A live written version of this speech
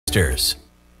investors.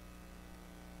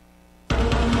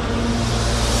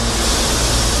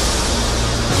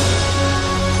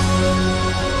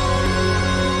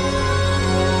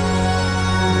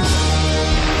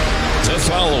 The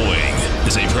following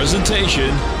is a presentation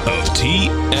of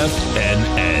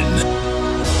TFNN.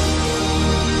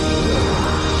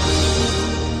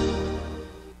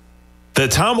 The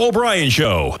Tom O'Brien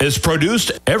Show is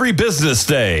produced every business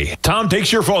day. Tom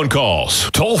takes your phone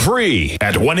calls toll free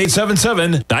at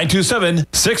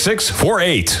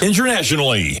 1-877-927-6648.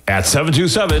 Internationally at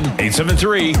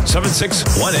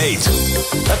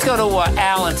 727-873-7618. Let's go to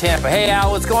Al in Tampa. Hey, Al,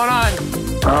 what's going on?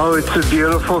 Oh, it's a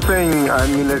beautiful thing. I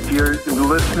mean, if your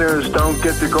listeners don't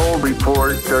get the gold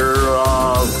report, they're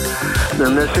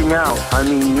missing out. I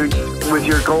mean, with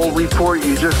your gold report,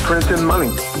 you just printing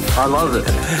money. I love it.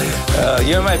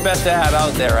 You're my best ad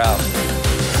out there, Al.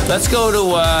 Let's go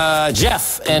to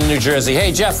Jeff in New Jersey.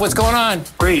 Hey, Jeff, what's going on?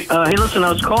 Great. Hey, listen,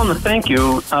 I was calling to thank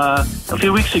you. A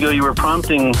few weeks ago, you were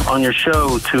prompting on your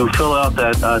show to fill out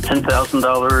that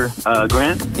 $10,000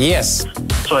 grant. Yes.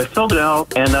 So I filled it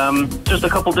out, and just a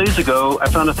couple days ago, I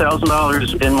found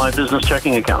 $1,000 in my business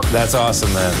checking account. That's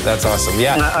awesome, man. That's awesome.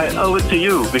 Yeah. And I owe it to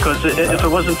you, because if it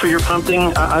wasn't for your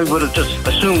prompting, I would have just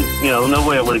assumed, no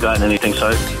way I would have gotten anything.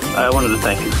 So I wanted to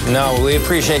thank you. No, we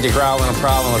appreciate you growling a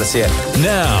problem with us here.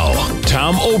 Now,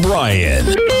 Tom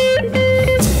O'Brien.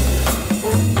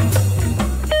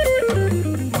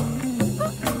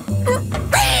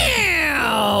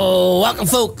 Welcome,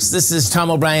 folks. This is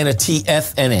Tom O'Brien at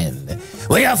TFNN.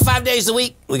 We go 5 days a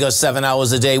week. We go 7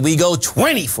 hours a day. We go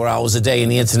 24 hours a day in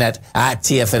the internet at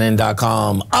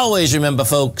TFNN.com. Always remember,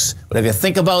 folks, whatever you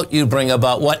think about, you bring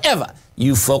about. Whatever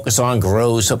you focus on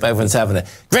grows. Hope everyone's having a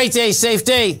great day, safe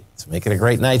day. Let's make it a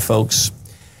great night, folks.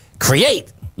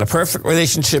 Create the perfect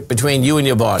relationship between you and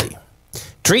your body.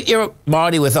 Treat your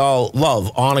body with all love,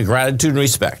 honor, gratitude, and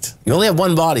respect. You only have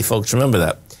one body, folks. Remember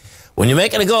that. When you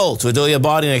make it a goal to adore your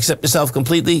body and accept yourself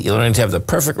completely, you'll learn to have the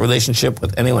perfect relationship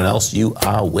with anyone else you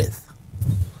are with.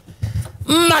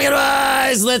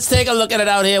 Market-wise, let's take a look at it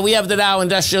out here. We have the Dow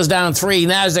Industrials down 3.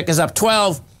 NASDAQ is up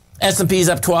 12. S&P's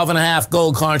up 12.5.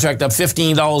 Gold contract up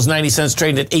 $15.90,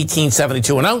 trading at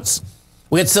 $18.72 an ounce.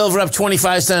 We had silver up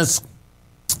 25 cents.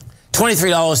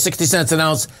 $23.60 an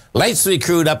ounce. Light sweet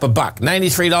crude up $1.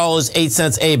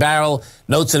 $93.08 a barrel.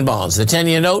 Notes and bonds. The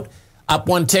 10-year note up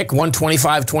one tick,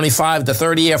 125.25. The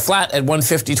 30-year flat at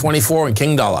 150.24 in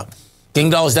King dollar. King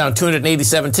dollar's down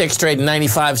 287 ticks, trading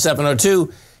 95.702.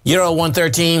 Euro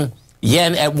 113.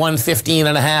 Yen at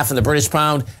 115.5, and the British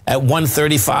pound at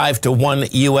 135 to 1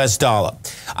 US dollar.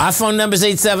 Our phone number is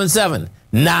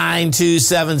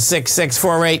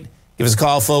 877-927-6648. Give us a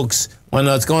call, folks. Want to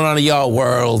know what's going on in your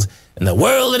world. In the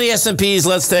world of the S&Ps,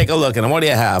 let's take a look. And what do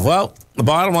you have? Well, the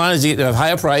bottom line is you have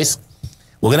higher price.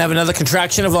 We're going to have another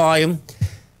contraction of volume.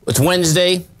 It's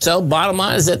Wednesday. So bottom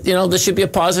line is that, this should be a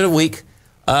positive week.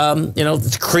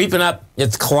 It's creeping up.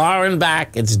 It's clawing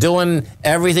back. It's doing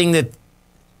everything that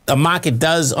the market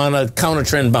does on a counter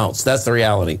trend bounce. That's the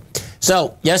reality.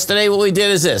 So yesterday what we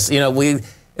did is this.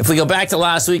 If we go back to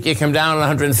last week, it came down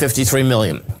 153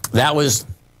 million. That was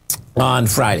on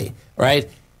Friday, right?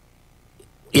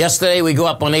 Yesterday we go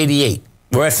up on 88.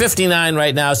 We're at 59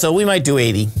 right now, so we might do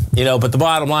 80. But the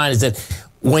bottom line is that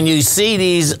when you see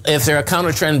these, if they're a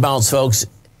counter trend bounce, folks,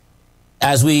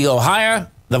 as we go higher,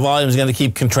 the volume is going to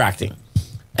keep contracting.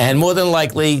 And more than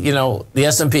likely, the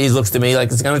S&P looks to me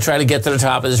like it's going to try to get to the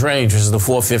top of this range, which is the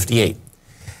 458.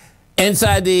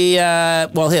 Inside the,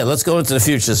 here, let's go into the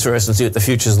futures first and see what the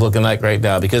futures is looking like right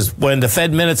now. Because when the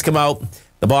Fed minutes come out,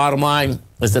 the bottom line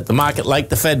is that the market, like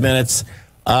the Fed minutes,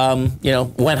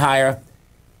 went higher.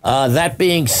 That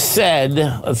being said,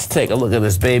 let's take a look at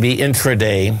this baby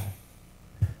intraday.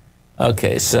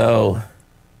 Okay, so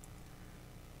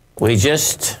we're going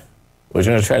to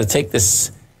try to take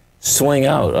this swing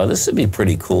out. Oh, this would be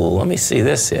pretty cool. Let me see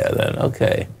this here then.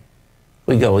 Okay.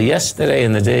 We go yesterday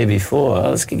and the day before.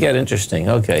 Oh, this could get interesting.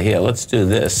 Okay, here, let's do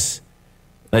this.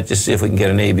 Let's just see if we can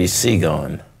get an ABC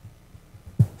going.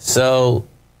 So,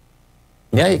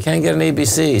 yeah, you can get an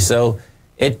ABC. So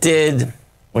it did,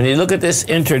 when you look at this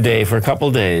intraday for a couple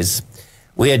days,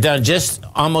 we had done just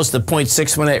almost a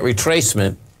 0.618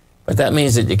 retracement, but that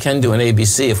means that you can do an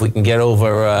ABC if we can get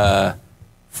over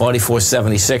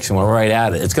 44.76, and we're right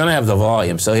at it. It's going to have the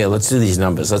volume. So here, let's do these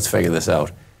numbers. Let's figure this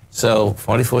out. So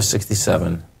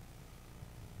 44.67.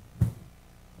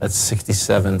 That's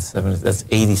 67, 70, that's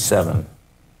 87.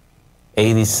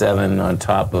 87 on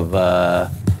top of,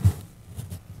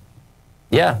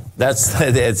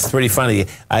 it's pretty funny.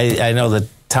 I know that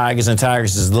Tigers and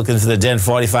Tigers is looking for the Den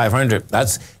 4,500.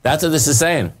 That's what this is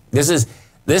saying. This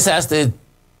has to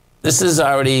this is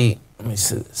already, let me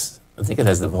see this. I think it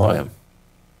has the volume.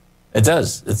 It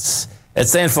does.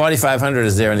 It's saying 4,500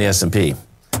 is there in the S&P.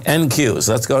 NQs,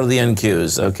 let's go to the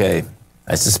NQs. Okay,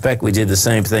 I suspect we did the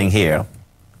same thing here.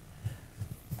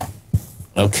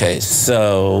 Okay,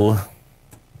 so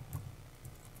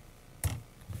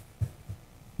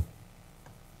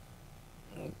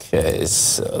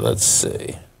let's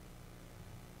see.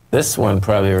 This one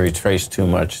probably retraced too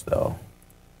much, though.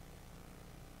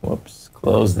 Whoops,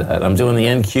 close that. I'm doing the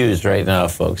NQs right now,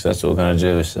 folks. That's what we're going to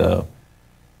do. So,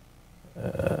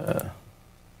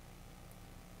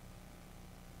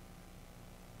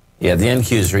 yeah, the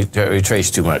NQs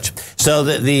retrace too much. So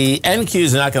the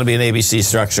NQs are not going to be an ABC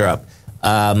structure up.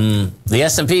 The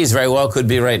S&Ps very well could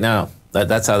be right now.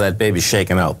 That's how that baby's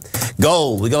shaking out.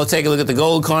 Gold. We go take a look at the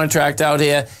gold contract out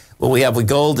here. What we have with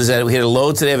gold is that we hit a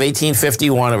low today of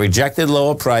 1851, a rejected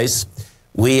lower price.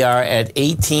 We are at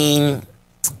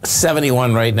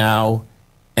 1871 right now.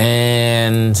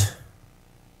 And,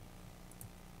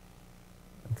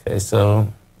 okay,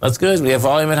 so that's good. We have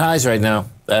volume at highs right now.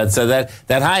 So that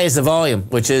high is the volume,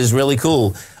 which is really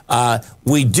cool.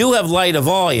 We do have lighter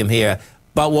volume here,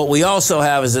 but what we also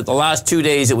have is that the last 2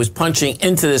 days it was punching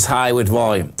into this high with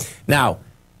volume. Now,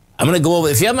 I'm going to go over,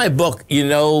 if you have my book, you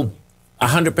know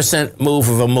 100% move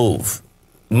of a move.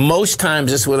 Most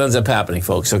times this is what ends up happening,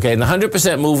 folks, okay? And the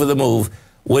 100% move of the move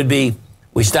would be,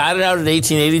 we started out at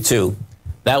 1882.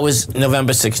 That was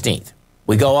November 16th.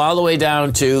 We go all the way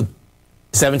down to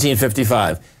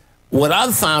 1755. What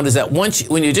I've found is that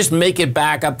when you just make it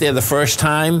back up there the first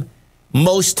time,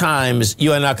 most times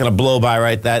you are not going to blow by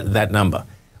right that number.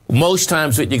 Most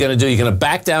times what you're going to do, you're going to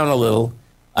back down a little.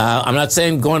 I'm not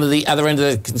saying going to the other end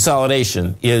of the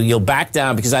consolidation. You'll back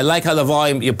down because I like how the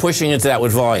volume, you're pushing into that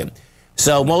with volume.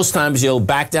 So most times you'll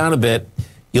back down a bit.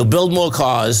 You'll build more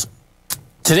cars.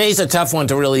 Today's a tough one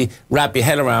to really wrap your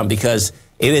head around because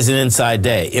it is an inside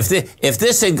day. If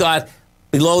this had got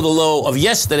below the low of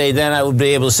yesterday, then I would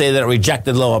be able to say that it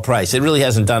rejected lower price. It really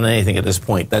hasn't done anything at this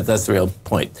point. That's the real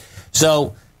point.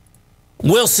 So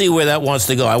we'll see where that wants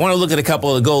to go. I want to look at a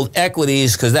couple of the gold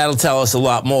equities because that'll tell us a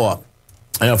lot more.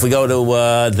 And if we go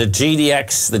to the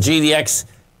GDX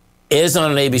is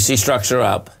on an ABC structure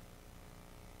up.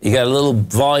 You got a little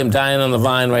volume dying on the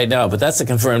vine right now, but that's a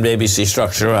confirmed ABC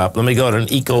structure up. Let me go to an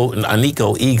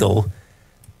Eco Eagle.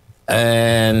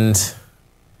 And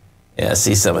yeah,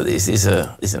 see some of these. These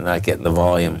are not getting the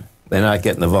volume. They're not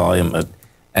getting the volume.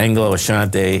 Anglo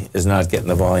Ashanti is not getting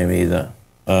the volume either.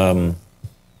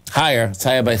 Higher. It's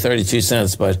higher by 32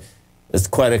 cents, but it's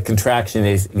quite a contraction.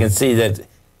 You can see that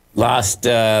last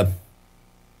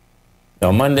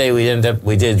Monday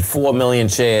we did 4 million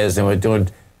shares and we're doing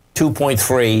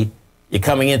 2.3. You're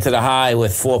coming into the high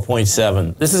with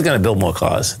 4.7. This is going to build more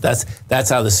cars. That's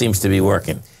how this seems to be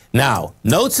working. Now,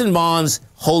 notes and bonds,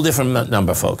 whole different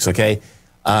number, folks, okay?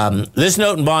 This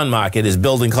note and bond market is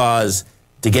building cars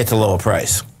to get to lower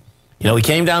price. You know, we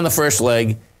came down the first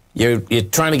leg. You're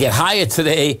trying to get higher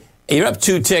today. You're up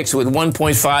 2 ticks with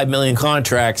 1.5 million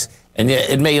contracts, and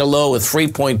it made a low with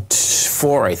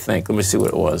 3.4, I think. Let me see what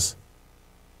it was.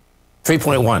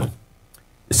 3.1.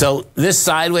 So this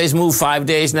sideways move 5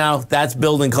 days now, that's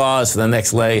building cars for the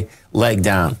next leg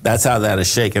down. That's how that is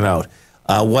shaken out.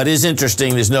 What is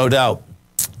interesting, there's no doubt,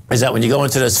 is that when you go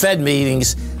into those Fed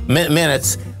meetings,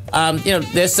 minutes,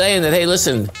 they're saying that, hey,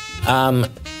 listen,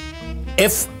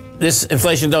 if this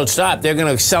inflation don't stop, they're going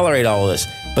to accelerate all of this.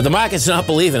 But the market's not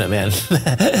believing it, man.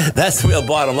 That's the real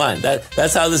bottom line.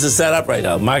 That's how this is set up right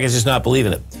now. The market's just not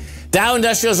believing it. Dow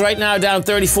Industrials right now down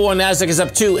 34. NASDAQ is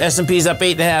up 2. S&P's up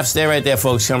 8.5. Stay right there,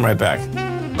 folks. Come right back.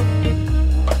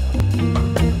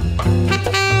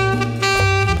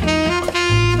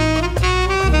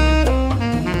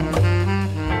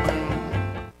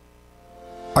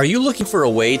 Are you looking for a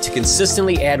way to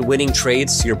consistently add winning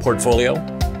trades to your portfolio?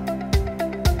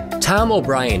 Tom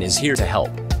O'Brien is here to help.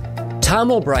 Tom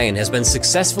O'Brien has been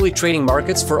successfully trading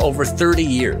markets for over 30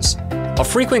 years. A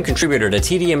frequent contributor to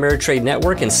TD Ameritrade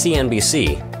Network and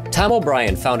CNBC, Tom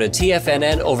O'Brien founded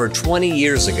TFNN over 20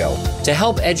 years ago to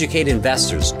help educate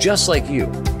investors just like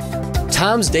you.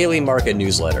 Tom's daily market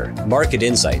newsletter, Market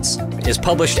Insights, is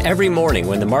published every morning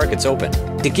when the market's open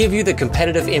to give you the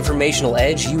competitive informational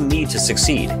edge you need to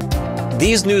succeed.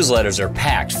 These newsletters are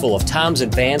packed full of Tom's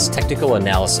advanced technical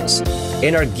analysis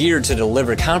and are geared to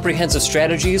deliver comprehensive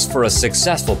strategies for a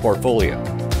successful portfolio.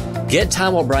 Get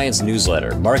Tom O'Brien's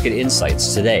newsletter, Market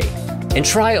Insights, today and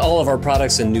try all of our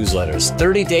products and newsletters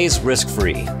 30 days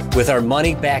risk-free with our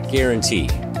money-back guarantee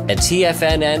at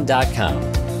TFNN.com.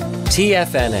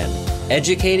 TFNN,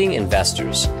 educating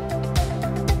investors.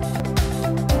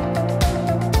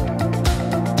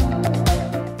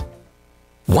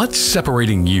 What's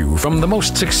separating you from the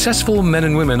most successful men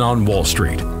and women on Wall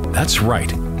Street? That's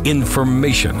right,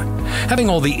 information. Having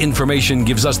all the information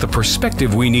gives us the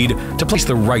perspective we need to place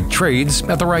the right trades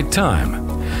at the right time.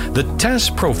 The TAS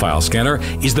Profile Scanner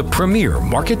is the premier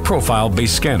market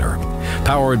profile-based scanner.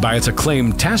 Powered by its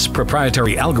acclaimed TAS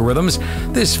proprietary algorithms,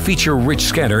 this feature-rich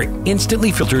scanner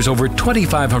instantly filters over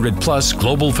 2,500-plus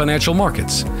global financial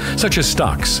markets, such as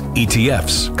stocks,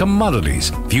 ETFs,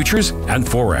 commodities, futures, and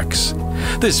Forex.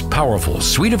 This powerful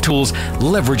suite of tools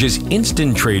leverages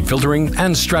instant trade filtering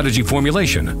and strategy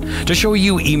formulation to show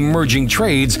you emerging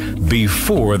trades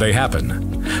before they happen.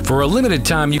 For a limited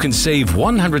time, you can save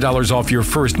 $100 off your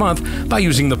first month by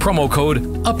using the promo code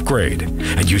UPGRADE,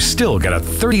 and you still get a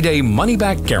 30-day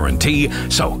money-back guarantee,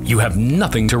 so you have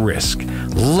nothing to risk.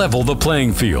 Level the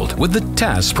playing field with the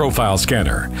TAS Profile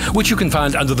Scanner, which you can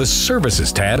find under the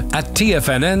Services tab at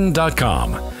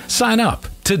TFNN.com. Sign up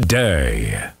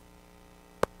today.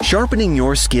 Sharpening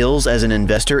your skills as an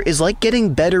investor is like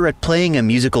getting better at playing a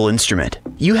musical instrument.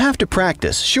 You have to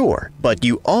practice, sure, but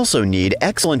you also need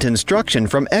excellent instruction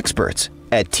from experts.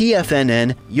 At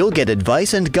TFNN, you'll get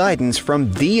advice and guidance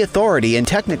from the authority in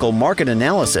technical market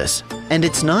analysis. And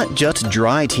it's not just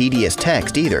dry, tedious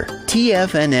text either.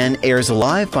 TFNN airs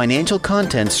live financial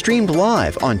content streamed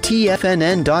live on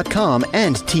TFNN.com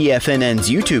and TFNN's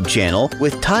YouTube channel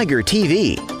with Tiger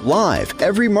TV, live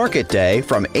every market day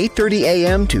from 8:30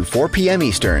 a.m. to 4 p.m.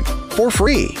 Eastern, for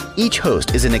free. Each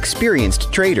host is an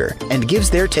experienced trader and gives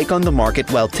their take on the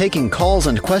market while taking calls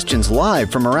and questions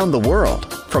live from around the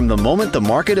world. From the moment the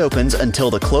market opens until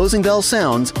the closing bell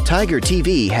sounds, Tiger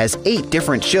TV has 8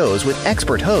 different shows with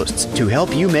expert hosts to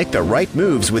help you make the right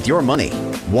moves with your money.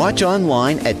 Watch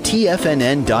online at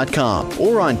TFNN.com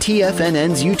or on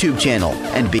TFNN's YouTube channel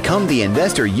and become the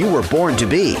investor you were born to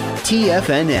be.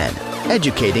 TFNN,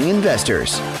 educating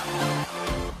investors.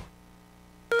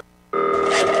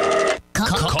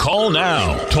 Call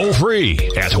now, toll free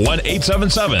at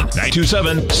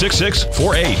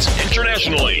 1-877-927-6648.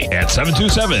 Internationally at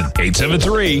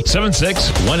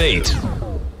 727-873-7618.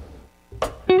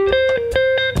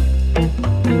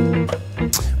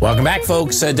 Welcome back,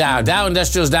 folks. Dow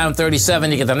Industrial's down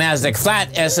 37. You get the NASDAQ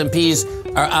flat. S&Ps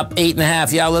are up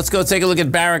 8.5. Yeah, let's go take a look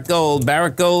at Barrick Gold.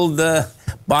 Barrick Gold,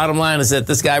 bottom line is that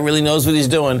this guy really knows what he's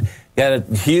doing. Got a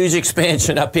huge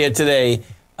expansion up here today.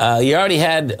 You already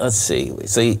had, let's see,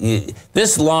 so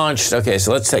this launched, okay,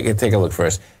 so let's take a look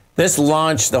first. This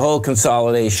launched the whole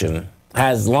consolidation,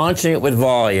 launching it with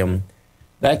volume.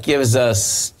 That gives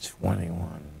us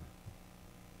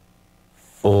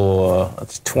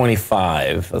that's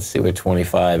 25. Let's see where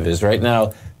 25 is. Right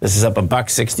now, this is up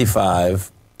 $1.65.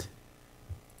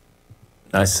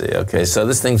 I see, okay, so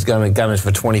this thing's gunning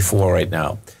for 24 right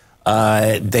now.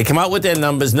 They come out with their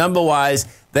numbers. Number-wise,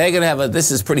 they're going to have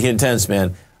this is pretty intense,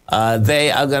 man.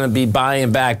 They are going to be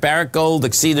buying back. Barrick Gold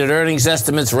exceeded earnings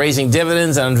estimates, raising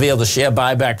dividends, and unveiled a share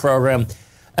buyback program.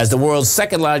 As the world's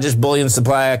second-largest bullion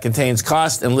supplier, contains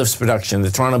cost and lifts production. The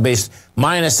Toronto-based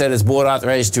miner said its board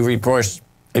authorized to repurchase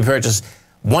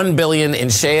 $1 billion in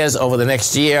shares over the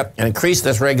next year and increase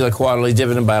this regular quarterly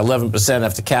dividend by 11%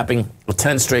 after capping a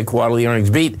 10 straight quarterly earnings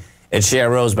beat. Its share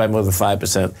rose by more than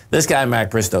 5%. This guy,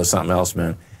 Mac Bristow, is something else,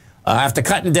 man. After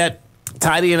cutting debt,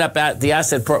 tidying up the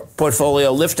asset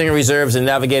portfolio, lifting reserves, and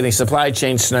navigating supply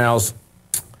chain snarls,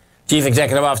 Chief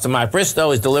Executive Officer Mark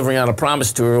Bristow is delivering on a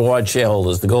promise to reward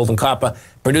shareholders. The gold and copper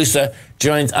producer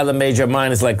joins other major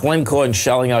miners like Glencore in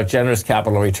shelling out generous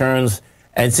capital returns.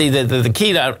 And see, the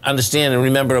key to understand and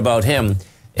remember about him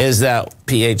is that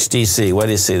PHTC. Where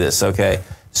do you see this? Okay.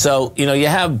 So, you know, you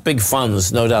have big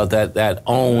funds, no doubt, that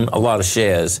own a lot of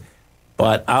shares.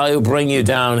 But I'll bring you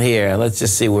down here. Let's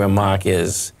just see where Mark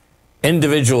is.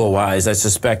 Individual-wise, I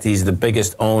suspect he's the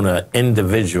biggest owner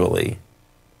individually.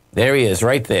 There he is,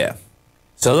 right there.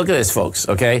 So look at this, folks,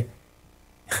 okay?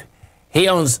 He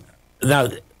owns, now,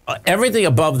 everything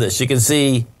above this, you can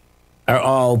see, are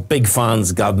all big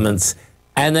funds, governments.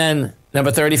 And then,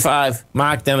 number 35,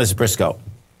 Mark Dennis Briscoe.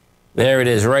 There it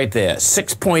is, right there.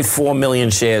 6.4 million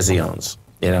shares he owns.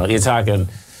 You know, you're talking,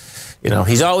 you know,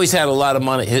 he's always had a lot of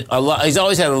money. He's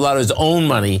always had a lot of his own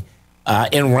money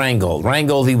in Rheingold.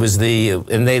 Rheingold, he was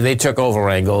and they took over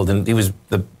Rheingold, and he was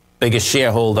the biggest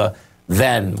shareholder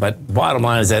then. But bottom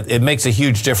line is that it makes a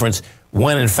huge difference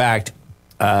when, in fact,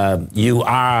 you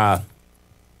are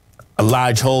a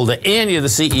large holder and you're the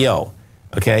CEO.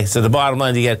 Okay, so the bottom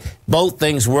line, you get both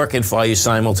things working for you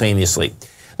simultaneously.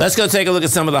 Let's go take a look at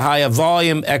some of the higher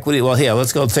volume equity. Well, here,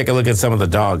 let's go take a look at some of the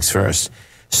dogs first.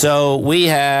 So we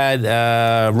had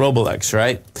Roblex,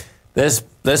 right? This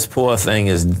poor thing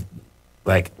is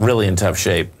like really in tough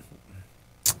shape.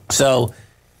 So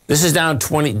This is down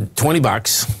 20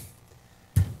 bucks.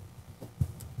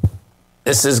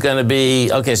 This is going to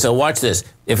be, okay, so watch this.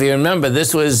 If you remember,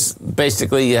 this was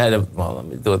basically, you had a, well, let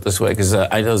me do it this way, because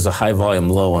I know there's a high volume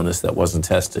low on this that wasn't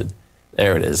tested.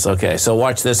 There it is. Okay, so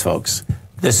watch this, folks.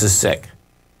 This is sick.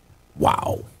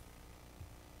 Wow.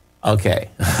 Okay.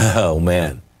 Oh,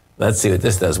 man. Let's see what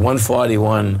this does.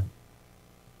 141.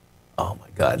 Oh, my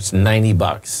God. It's 90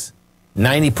 bucks.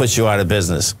 90 puts you out of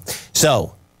business.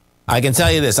 So, I can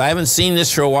tell you this. I haven't seen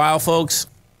this for a while, folks.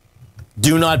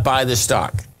 Do not buy this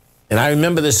stock. And I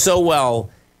remember this so well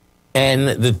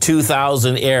in the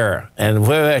 2000 era. And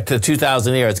we're at the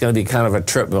 2000 era. It's going to be kind of a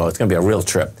trip. Well, it's going to be a real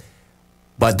trip.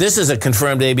 But this is a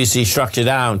confirmed ABC structure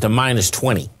down to minus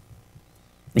 20.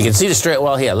 You can see the straight,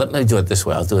 well, here, let me do it this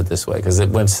way. I'll do it this way because it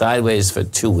went sideways for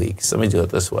 2 weeks. Let me do it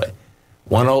this way.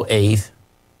 108.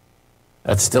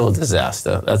 That's still a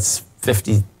disaster. That's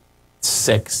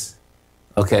 56.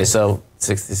 Okay, so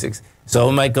 66. So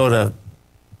it might go to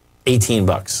 18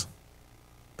 bucks.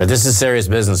 But this is serious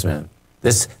business, man.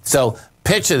 So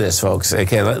picture this, folks.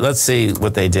 Okay, let's see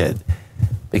what they did.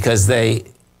 Because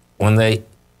when they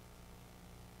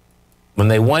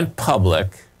went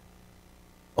public,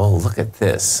 oh, look at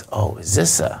this. Oh, is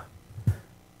this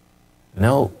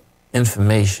no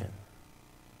information?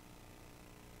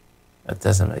 That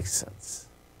doesn't make sense.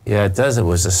 Yeah, it does. It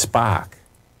was a spark.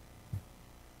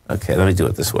 Okay, let me do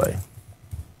it this way.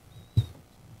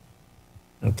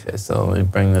 Okay, so let me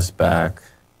bring this back.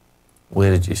 Where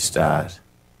did you start?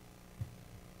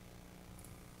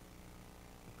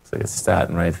 Looks like it's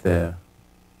starting right there.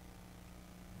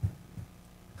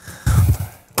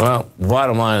 Well,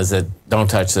 bottom line is that don't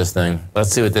touch this thing.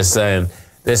 Let's see what they're saying.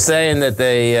 They're saying that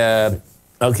they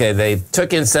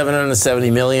took in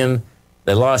 $770 million.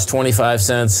 They lost 25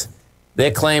 cents.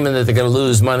 They're claiming that they're going to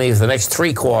lose money for the next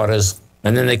 3 quarters,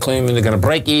 and then they're claiming they're going to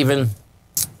break even,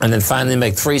 and then finally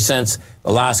make 3 cents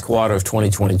the last quarter of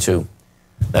 2022.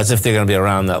 That's if they're going to be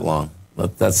around that long.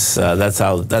 That's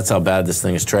how bad this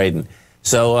thing is trading.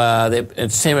 So the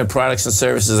entertainment products and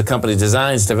services, the company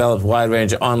designs, develops a wide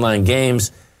range of online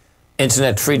games,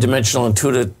 internet three-dimensional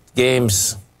intuitive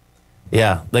games.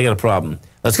 Yeah, they got a problem.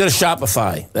 Let's go to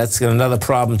Shopify. That's got another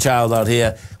problem child out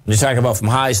here. When you talk about from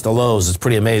highs to lows, it's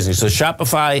pretty amazing. So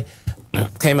Shopify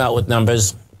came out with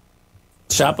numbers.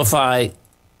 Shopify,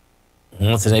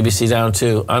 it's an ABC down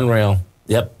too. Unreal.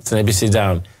 Yep, it's an ABC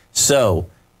down. So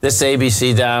this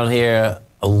ABC down here,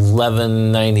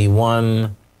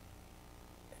 1191.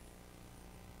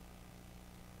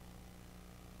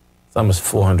 It's almost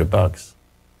 400 bucks.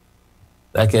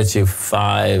 That gets you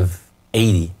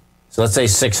 580. So let's say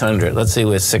 600. Let's see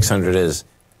where 600 is.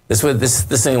 This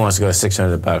thing wants to go to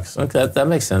 600 bucks. Okay, that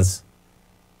makes sense.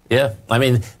 Yeah, I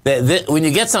mean, when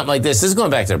you get something like this is going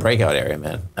back to the breakout area,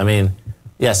 man. I mean,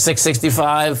 yeah,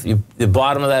 665. The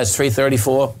bottom of that is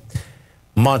 334.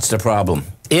 Monster problem.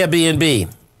 Airbnb.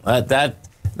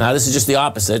 Now this is just the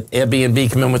opposite.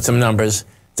 Airbnb come in with some numbers.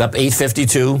 It's up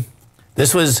 852.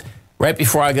 This was right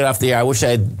before I got off the air. I wish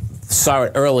I saw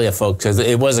it earlier, folks, because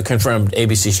it was a confirmed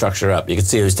ABC structure up. You can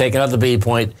see it was taking out the B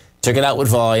point, took it out with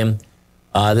volume.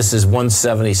 This is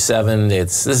 177.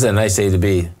 This is a nice A to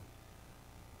B.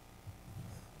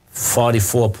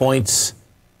 44 points.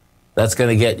 That's going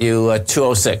to get you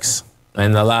 206.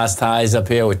 And the last highs up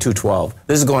here were 212.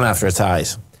 This is going after its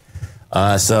highs.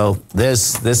 So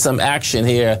there's some action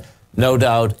here, no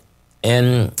doubt,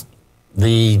 in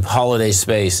the holiday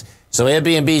space. So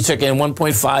Airbnb took in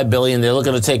 $1.5 billion. They're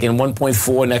looking to take in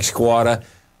 $1.4 next quarter,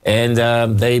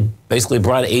 and they basically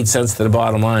brought 8 cents to the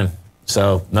bottom line.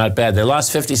 So not bad. They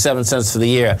lost 57 cents for the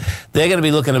year. They're going to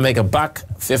be looking to make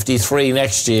 $1.53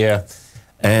 next year,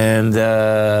 and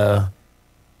go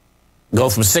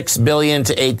from $6 billion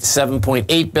to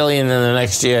 $7.8 billion, and the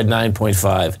next year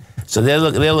 9.5. So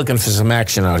they're looking for some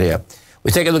action out here.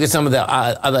 We take a look at some of the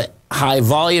other high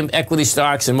volume equity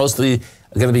stocks, and mostly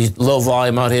are going to be low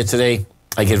volume out here today.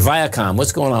 I get Viacom.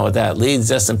 What's going on with that?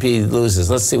 Leads, S&P loses.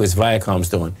 Let's see what Viacom's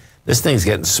doing. This thing's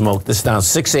getting smoked. This is down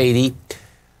 680.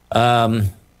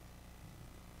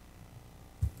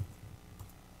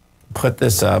 Put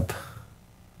this up.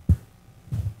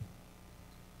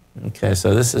 Okay,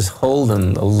 so this is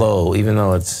holding the low, even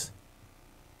though it's.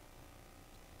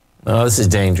 Oh, this is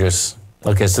dangerous.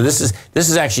 Okay, so this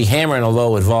is actually hammering a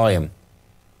low with volume.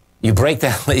 You break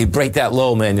that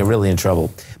low, man, you're really in trouble.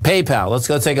 PayPal. Let's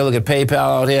go take a look at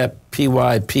PayPal out here.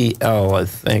 PYPL, I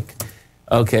think.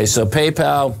 Okay, so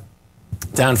PayPal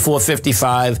down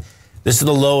 455. This is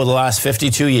the low of the last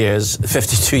 52 years.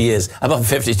 52 years. How about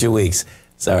 52 weeks?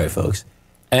 Sorry, folks.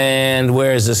 And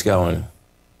where is this going?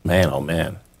 Man, oh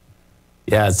man.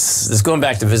 Yeah, it's going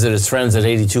back to visit its friends at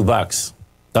 82 bucks.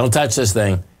 Don't touch this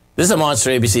thing. This is a monster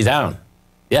ABC down.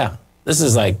 Yeah, this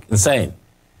is like insane.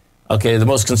 Okay, the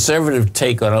most conservative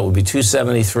take on it would be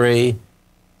 273.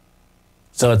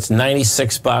 So it's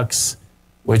 $96,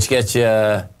 which gets you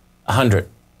 100.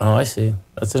 Oh, I see.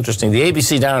 That's interesting. The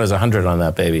ABC down is 100 on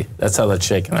that baby. That's how that's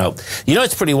shaking out. You know,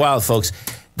 it's pretty wild, folks,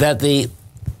 that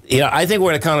I think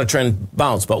we're in a counter trend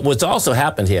bounce, but what's also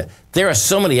happened here, there are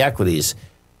so many equities.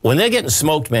 When they're getting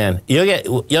smoked, man, you're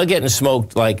getting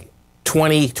smoked like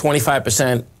 20,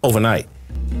 25% overnight.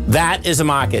 That is a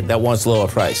market that wants lower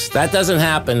price. That doesn't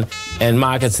happen in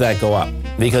markets that go up.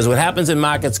 Because what happens in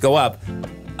markets go up,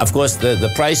 of course,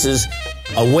 the prices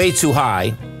are way too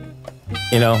high,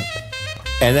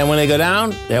 and then when they go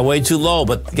down, they're way too low.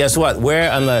 But guess what? We're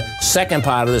on the second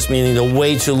part of this, meaning the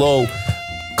way too low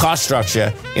cost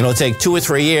structure. It'll take 2 or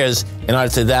 3 years in order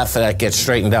for that gets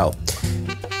straightened out.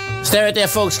 Stay right there,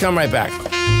 folks. Come right back.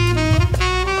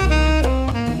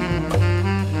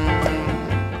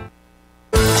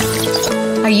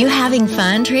 Are you having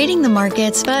fun trading the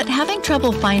markets but having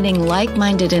trouble finding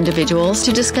like-minded individuals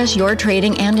to discuss your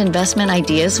trading and investment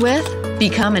ideas with?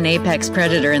 Become an apex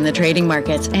predator in the trading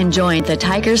markets and join the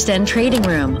Tiger's Den Trading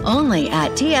Room only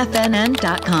at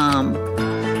TFNN.com.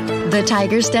 The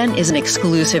Tiger's Den is an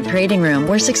exclusive trading room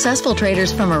where successful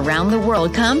traders from around the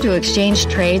world come to exchange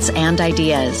trades and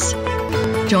ideas.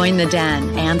 Join the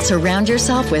den and surround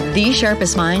yourself with the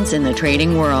sharpest minds in the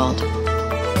trading world.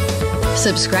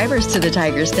 Subscribers to the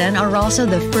Tiger's Den are also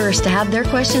the first to have their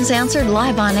questions answered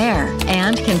live on air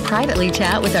and can privately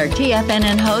chat with our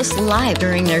TFNN hosts live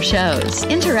during their shows.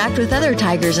 Interact with other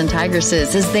Tigers and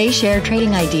Tigresses as they share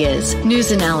trading ideas,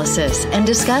 news analysis, and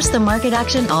discuss the market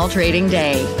action all trading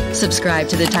day. Subscribe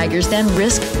to the Tiger's Den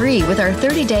risk-free with our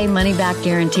 30-day money-back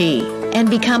guarantee and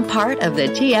become part of the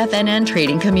TFNN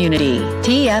trading community.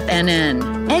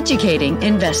 TFNN, educating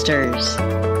investors.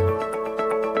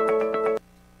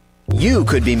 You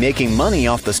could be making money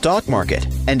off the stock market.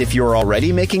 And if you're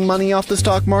already making money off the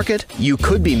stock market, you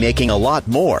could be making a lot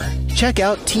more. Check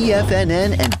out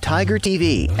TFNN and Tiger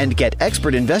TV and get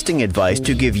expert investing advice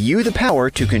to give you the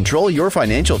power to control your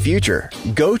financial future.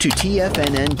 Go to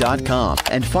TFNN.com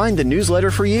and find the newsletter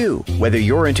for you. Whether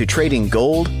you're into trading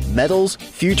gold, metals,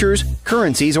 futures,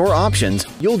 currencies, or options,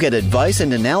 you'll get advice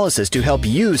and analysis to help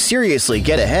you seriously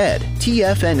get ahead.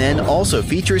 TFNN also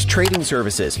features trading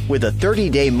services with a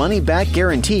 30-day money-back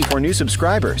guarantee for new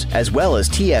subscribers, as well as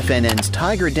TFNN's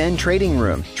Tiger Den Trading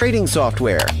Room, trading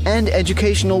software, and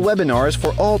educational webinars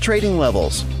for all trading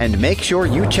levels. And make sure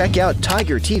you check out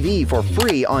Tiger TV for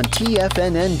free on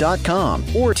TFNN.com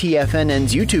or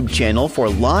TFNN's YouTube channel for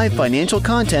live financial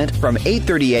content from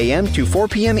 8:30 a.m. to 4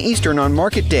 p.m. Eastern on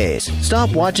market days.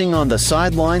 Stop watching on the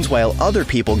sidelines while other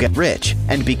people get rich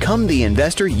and become the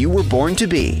investor you were born to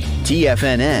be.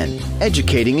 TFNN,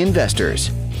 educating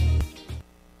investors.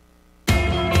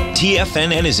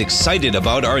 TFNN is excited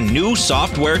about our new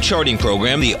software charting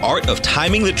program, The Art of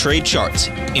Timing the Trade Charts.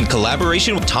 In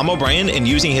collaboration with Tom O'Brien and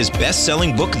using his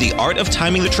best-selling book, The Art of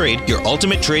Timing the Trade, Your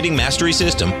Ultimate Trading Mastery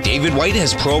System, David White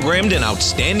has programmed an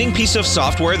outstanding piece of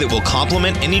software that will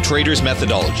complement any trader's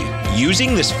methodology.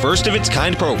 Using this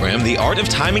first-of-its-kind program, The Art of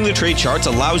Timing the Trade Charts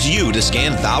allows you to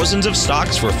scan thousands of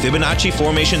stocks for Fibonacci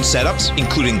formation setups,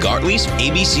 including Gartley's,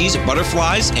 ABC's,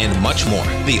 butterflies, and much more.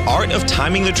 The Art of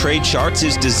Timing the Trade Charts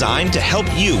is designed to help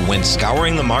you when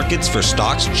scouring the markets for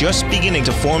stocks just beginning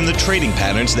to form the trading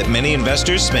patterns that many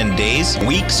investors spend days,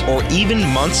 weeks, or even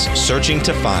months searching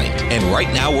to find. And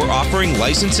right now we're offering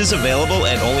licenses available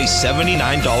at only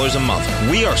 $79 a month.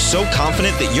 We are so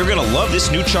confident that you're going to love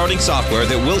this new charting software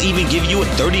that will even give you a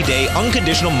 30-day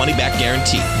unconditional money-back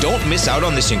guarantee. Don't miss out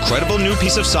on this incredible new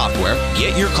piece of software.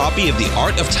 Get your copy of The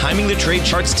Art of Timing the Trade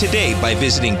Charts today by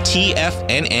visiting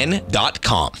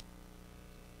TFNN.com.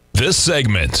 This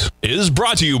segment is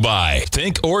brought to you by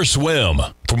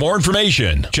Thinkorswim. For more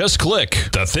information, just click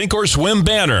the Thinkorswim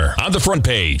banner on the front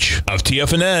page of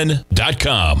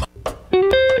TFNN.com.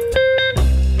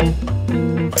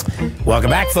 Welcome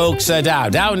back, folks.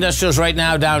 Dow Industrials right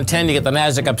now down 10. You get the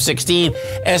Nasdaq up 16.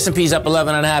 S&P's up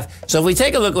 11.5. So if we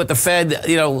take a look at what the Fed,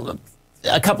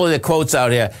 a couple of the quotes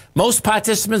out here. Most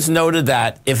participants noted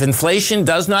that if inflation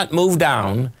does not move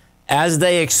down as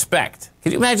they expect,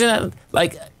 can you imagine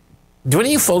that? Do any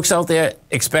of you folks out there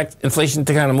expect inflation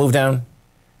to kind of move down?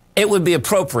 It would be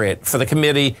appropriate for the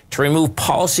committee to remove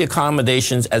policy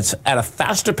accommodations at a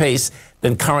faster pace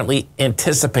than currently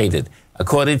anticipated,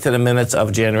 according to the minutes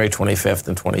of January 25th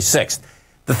and 26th.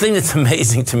 The thing that's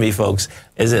amazing to me, folks,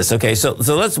 is this. Okay, so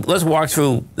let's walk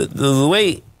through the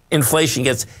way inflation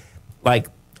gets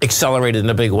accelerated in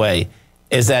a big way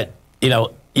is that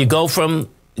you go from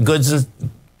goods,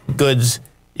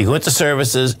 you you go into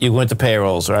services, you go into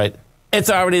payrolls, right? It's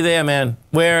already there, man,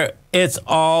 where it's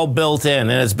all built in.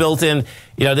 And it's built in,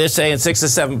 you know, they're saying 6 to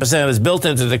 7%. It's built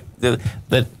into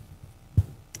the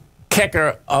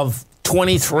kicker of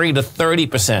 23 to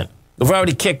 30%. We've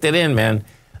already kicked it in, man.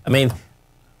 I mean,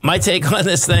 my take on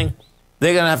this thing,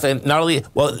 they're going to have to not only,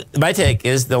 well, my take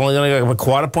is they're only going to go a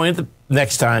quarter point the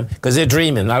next time because they're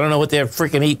dreaming. I don't know what they're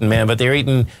freaking eating, man, but they're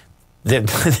eating, they're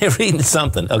eating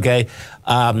something, okay?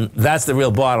 That's the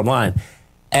real bottom line.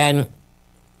 And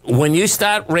when you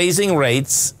start raising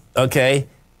rates, okay,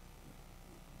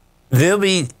 there'll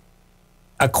be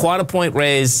a quarter point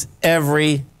raise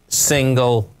every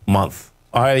single month.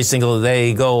 Or every single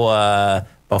day, go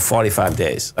about 45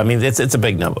 days. I mean, it's a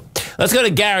big number. Let's go to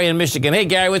Gary in Michigan. Hey,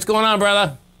 Gary, what's going on,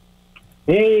 brother?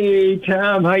 Hey,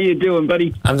 Tom, how you doing,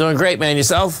 buddy? I'm doing great, man.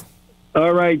 Yourself?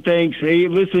 All right, thanks. Hey,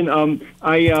 listen,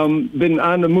 I been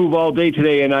on the move all day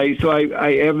today, and I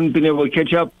haven't been able to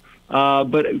catch up.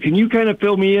 But can you kind of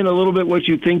fill me in a little bit what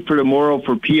you think for tomorrow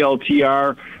for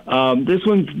PLTR? This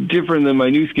one's different than my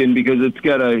new skin because it's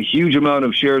got a huge amount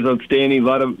of shares outstanding, a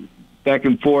lot of back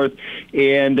and forth,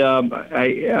 and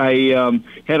I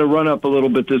had a run up a little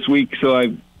bit this week,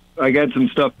 so I got some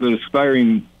stuff that's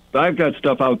expiring. I've got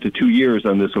stuff out to 2 years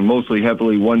on this one, mostly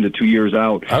heavily 1 to 2 years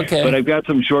out. Okay. But I've got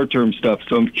some short-term stuff,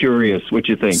 so I'm curious what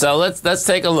you think. So let's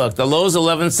take a look. The low's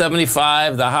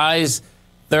 $11.75. The high's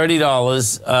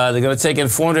 $30. They're going to take in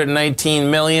 $419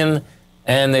 million,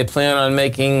 and they plan on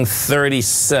making 30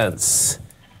 cents.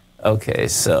 Okay,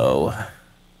 so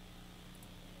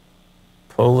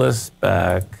pull this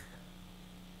back.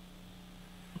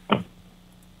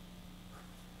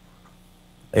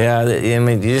 Yeah, I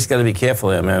mean, you just got to be careful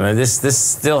here, man. This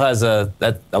still has that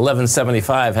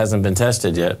 11.75 hasn't been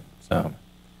tested yet. So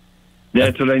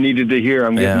that's what I needed to hear.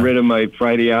 I'm getting rid of my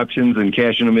Friday options and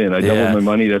cashing them in. I doubled my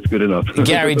money. That's good enough.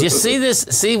 Gary, do you see this?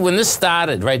 See, when this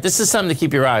started, right? This is something to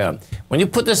keep your eye on. When you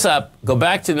put this up, go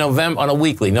back to November on a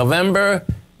weekly. November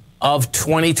of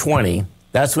 2020.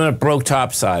 That's when it broke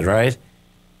topside, right?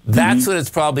 That's what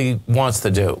it probably wants to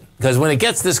do. Because when it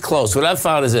gets this close, what I've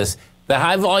found is this. The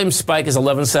high volume spike is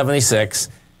 11.76.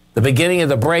 The beginning of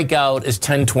the breakout is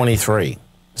 10.23.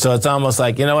 So it's almost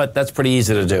like, you know what, that's pretty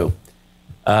easy to do.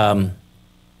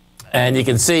 And you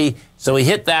can see, so we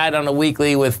hit that on a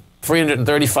weekly with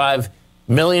 335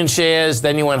 million shares.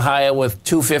 Then you went higher with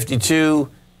 252.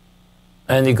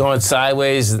 And you're going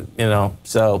sideways, you know,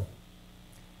 so.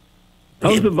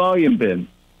 How's the volume been?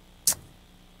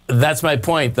 That's my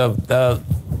point. The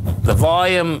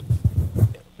volume,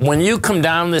 when you come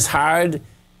down this hard,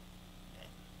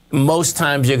 most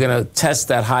times you're going to test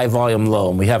that high volume low,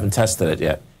 and we haven't tested it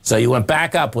yet. So you went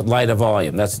back up with lighter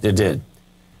volume. That's what you did.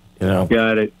 You know.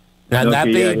 Got it. Now,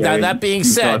 that being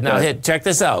said, check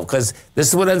this out, because this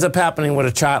is what ends up happening with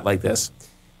a chart like this.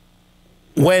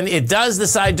 When it does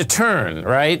decide to turn,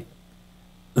 right?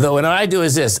 Though what I do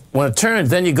is this: when it turns,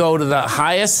 then you go to the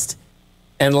highest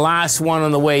and last one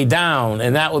on the way down,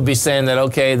 and that would be saying that,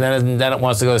 okay, then it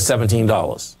wants to go to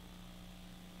 $17.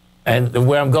 And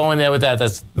where I'm going there with that,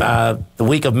 that's the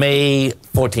week of May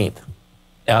 14th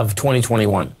of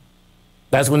 2021.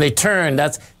 That's when they turn.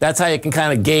 That's how you can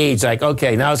kind of gauge, like,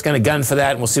 okay, now it's going to gun for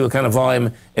that, and we'll see what kind of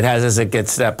volume it has as it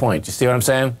gets to that point. You see what I'm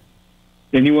saying?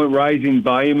 And you want rising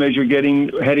volume as you're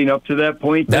heading up to that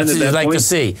point? That's what you'd like to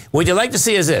see. What you'd like to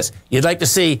see is this. You'd like to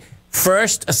see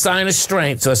first, a sign of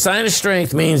strength. So a sign of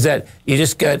strength means that you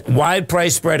just get wide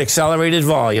price spread, accelerated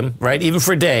volume, right, even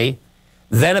for a day.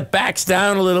 Then it backs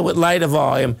down a little with lighter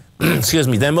volume. Excuse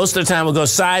me. Then most of the time we'll go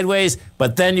sideways,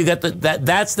 but then you get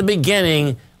that's the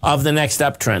beginning of the next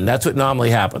uptrend. That's what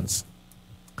normally happens.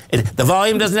 The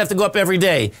volume doesn't have to go up every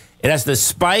day. It has to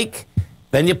spike,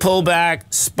 then you pull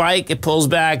back, spike, it pulls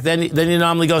back, then you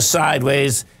normally go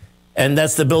sideways, and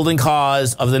that's the building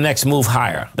cause of the next move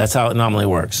higher. That's how it normally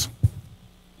works.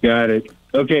 Got it.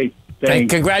 Okay. Thanks. And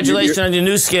congratulations on your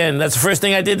new skin. That's the first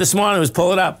thing I did this morning was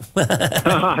pull it up.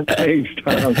 Thanks,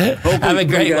 Tom. Have a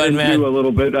great one, man. Do a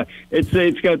little bit.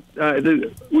 It's got.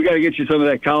 We got to get you some of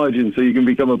that collagen so you can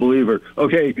become a believer.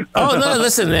 Okay. Oh no,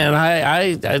 listen, man.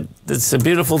 I it's a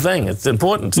beautiful thing. It's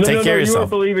important to take care of yourself.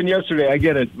 You were believing yesterday. I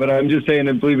get it, but I'm just saying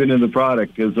I'm believing in the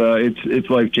product because it's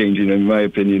life changing in my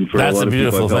opinion for a lot of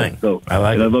people. That's a beautiful thing. So I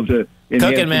like it. I'd love to.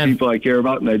 Cooking, man. People I care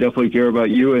about, and I definitely care about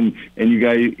you and you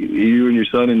guys, you and your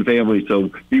son and family.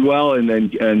 So be well, and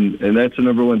that's the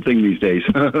number one thing these days.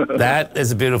 That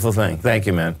is a beautiful thing. Thank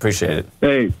you, man. Appreciate it.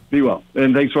 Hey, be well,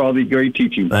 and thanks for all the great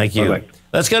teaching. Thank you. Bye-bye.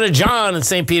 Let's go to John in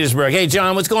St. Petersburg. Hey,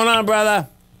 John, what's going on, brother?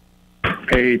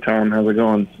 Hey, Tom, how's it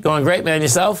going? Going great, man.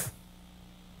 Yourself?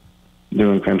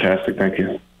 Doing fantastic, thank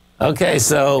you. Okay,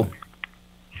 so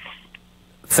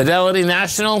Fidelity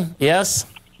National, yes?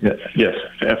 Yes,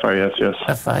 FIS, yes.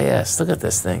 FIS, look at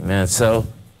this thing, man. So,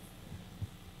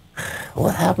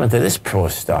 what happened to this poor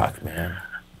stock, man?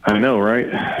 I know, right?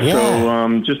 Yeah.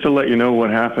 So, just to let you know what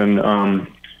happened,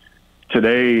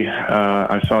 today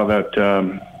I saw that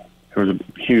there was a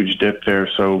huge dip there,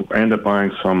 so I ended up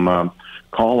buying some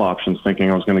call options thinking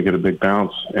I was going to get a big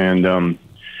bounce, and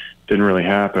didn't really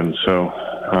happen.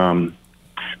 So,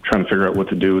 trying to figure out what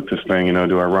to do with this thing. You know,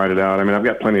 do I ride it out? I mean, I've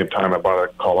got plenty of time. I bought a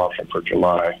call option for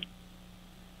July.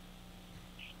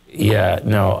 Yeah,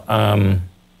 no,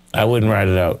 I wouldn't ride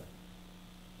it out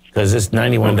because this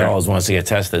 $91 wants to get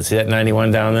tested. See that 91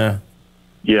 down there?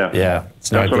 Yeah, yeah,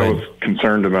 it's not that's what good. I was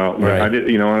concerned about. But Right. I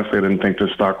did, honestly, I didn't think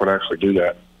this stock would actually do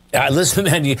that. Listen,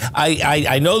 man,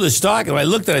 I know the stock, and I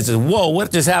looked at it, I said, whoa,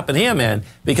 what just happened here, man?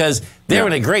 Because they're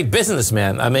in a great business,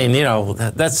 man. I mean,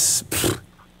 that's...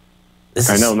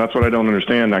 I know, and that's what I don't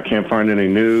understand. I can't find any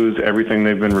news. Everything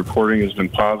they've been reporting has been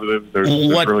positive. There's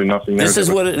really nothing there. This is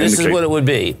what it would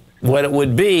be. What it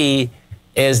would be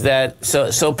is that,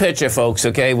 so picture, folks,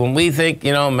 okay, when we think,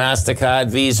 MasterCard,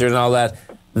 Visa, and all that,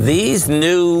 these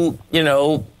new,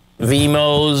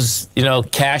 Vimos,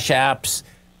 Cash Apps,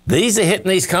 these are hitting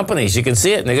these companies. You can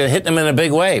see it, and they're going to hit them in a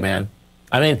big way, man.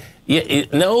 I mean,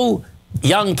 no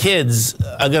young kids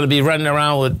are going to be running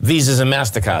around with Visas and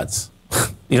MasterCards.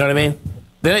 You know what I mean?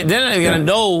 They're not even going to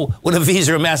know what a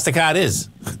Visa or MasterCard is.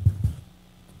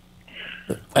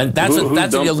 And that's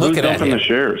what you're looking at. Who's dumping the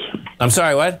shares? I'm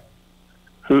sorry, what?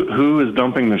 Who is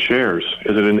dumping the shares?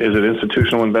 Is it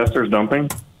institutional investors dumping?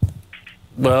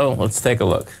 Well, let's take a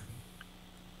look.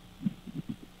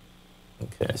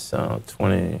 Okay, so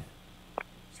 21.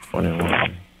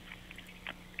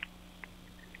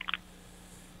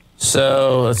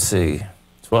 So let's see,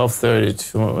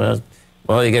 12:30.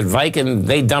 Well, you get Viking.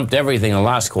 They dumped everything in the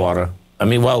last quarter. I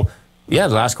mean, the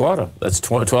last quarter. That's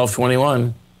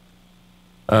 12/21.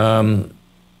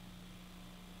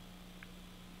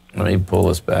 Let me pull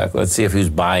this back. Let's see if who's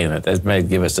buying it. That may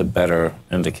give us a better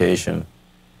indication.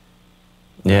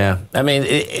 Yeah, I mean,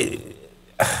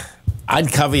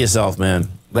 I'd cover yourself, man.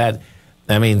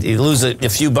 You lose a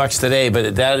few bucks today,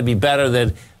 but that'd be better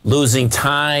than losing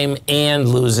time and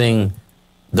losing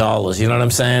dollars. You know what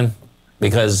I'm saying?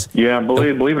 Because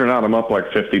believe it or not, I'm up like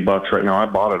 $50 right now. I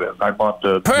bought it. I bought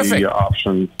the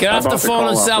option. Get off the phone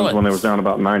and sell it when it was down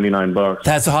about $99.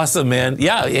 That's awesome, man.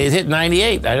 Yeah, it hit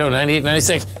 98. I don't know, 98,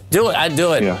 96. Do it. I'd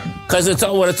do it. Because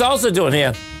what it's also doing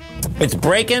here, it's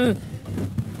breaking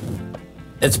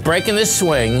this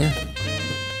swing,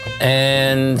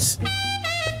 and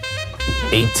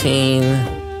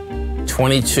 18,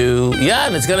 22. Yeah,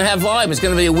 and it's going to have volume. It's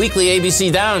going to be a weekly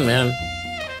ABC down, man.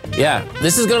 Yeah,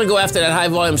 this is going to go after that high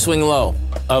volume swing low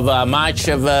of March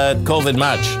of COVID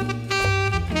March.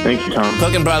 Thank you, Tom.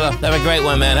 Cooking, brother. Have a great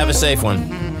one, man. Have a safe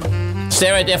one. Stay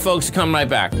right there, folks. Come right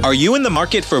back. Are you in the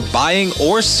market for buying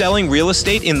or selling real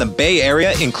estate in the Bay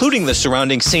Area, including the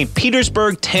surrounding St.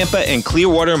 Petersburg, Tampa, and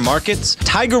Clearwater markets?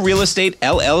 Tiger Real Estate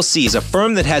LLC is a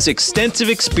firm that has extensive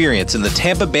experience in the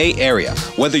Tampa Bay area.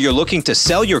 Whether you're looking to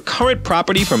sell your current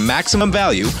property for maximum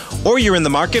value, or you're in the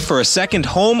market for a second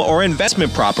home or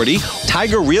investment property,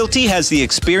 Tiger Realty has the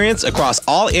experience across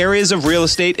all areas of real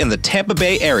estate in the Tampa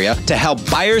Bay area to help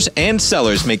buyers and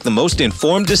sellers make the most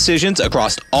informed decisions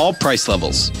across all price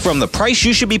levels. From the price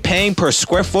you should be paying per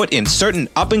square foot in certain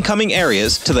up-and-coming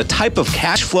areas to the type of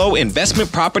cash flow investment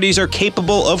properties are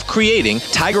capable of creating,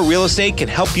 Tiger Real Estate can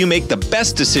help you make the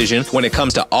best decision when it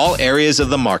comes to all areas of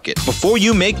the market. Before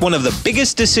you make one of the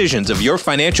biggest decisions of your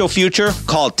financial future,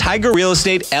 call Tiger Real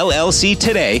Estate LLC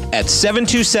today at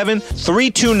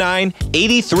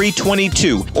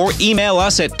 727-329-8322 or email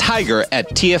us at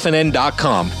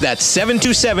tiger@tfnn.com. That's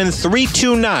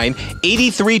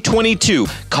 727-329-8322.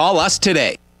 Call us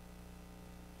today.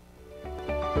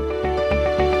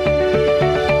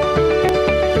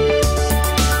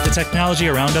 The technology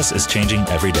around us is changing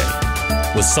every day.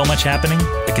 With so much happening,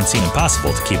 it can seem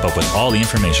impossible to keep up with all the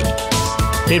information.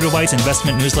 David White's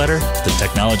investment newsletter, The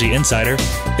Technology Insider,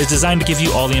 is designed to give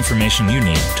you all the information you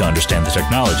need to understand the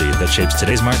technology that shapes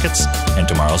today's markets and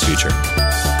tomorrow's future.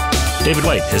 David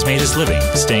White has made his living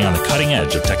staying on the cutting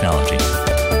edge of technology.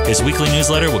 His weekly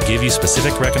newsletter will give you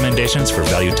specific recommendations for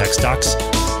value tech stocks,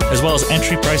 as well as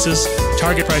entry prices,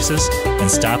 target prices, and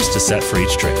stops to set for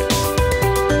each trade.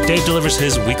 Dave delivers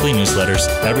his weekly newsletters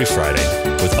every Friday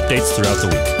with updates throughout the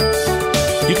week.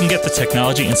 You can get the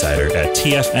Technology Insider at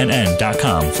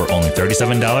TFNN.com for only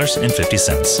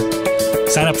 $37.50.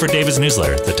 Sign up for David's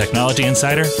newsletter, The Technology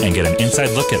Insider, and get an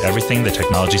inside look at everything the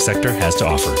technology sector has to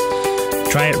offer.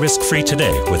 Try it risk-free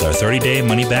today with our 30-day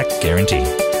money-back guarantee.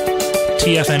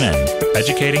 TFNN,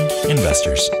 educating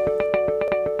investors.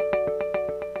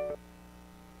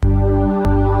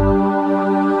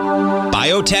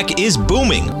 Biotech is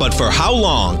booming, but for how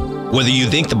long? Whether you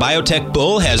think the biotech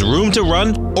bull has room to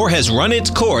run or has run its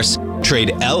course, trade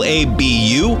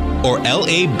LABU or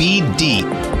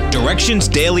LABD. Direction's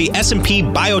daily S&P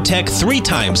Biotech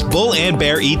 3x bull and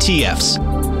bear ETFs.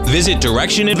 Visit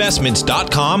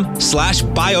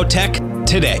directioninvestments.com/biotech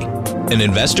today. An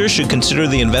investor should consider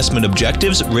the investment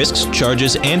objectives, risks,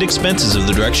 charges, and expenses of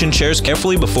the Direction shares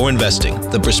carefully before investing.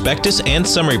 The prospectus and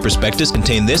summary prospectus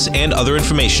contain this and other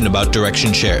information about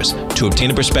Direction shares. To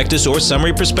obtain a prospectus or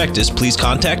summary prospectus, please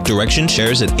contact Direction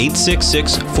shares at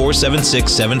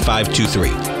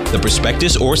 866-476-7523. The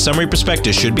prospectus or summary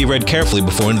prospectus should be read carefully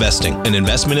before investing. An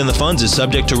investment in the funds is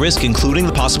subject to risk, including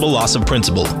the possible loss of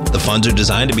principal. The funds are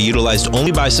designed to be utilized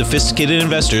only by sophisticated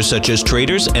investors such as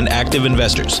traders and active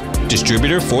investors.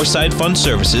 Distributor Foreside Fund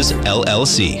Services,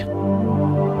 LLC.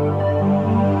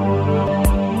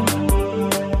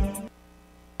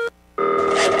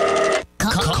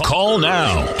 Call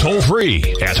now, toll free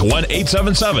at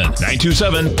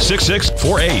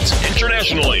 1-877-927-6648.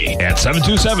 Internationally at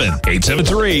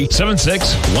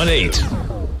 727-873-7618.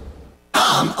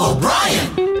 Tom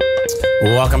O'Brien.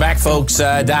 Welcome back, folks.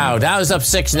 Dow's up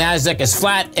 6, NASDAQ is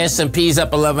flat, S&P's up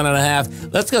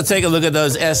 11.5. Let's go take a look at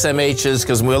those SMHs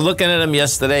because we were looking at them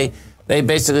yesterday. They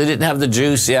basically didn't have the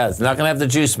juice. Yeah, it's not going to have the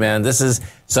juice, man.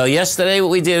 So yesterday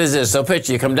what we did is this. So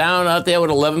picture, you come down out there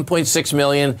with 11.6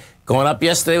 million, going up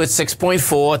yesterday with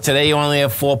 6.4. Today you only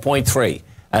have 4.3.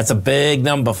 That's a big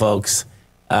number, folks.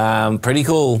 Pretty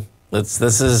cool. This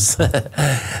is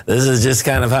this is just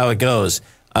kind of how it goes.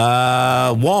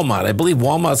 Walmart, I believe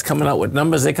Walmart's coming out with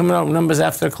numbers. They're coming out with numbers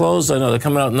after close? I know they're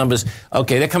coming out with numbers.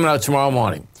 Okay, they're coming out tomorrow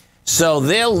morning. So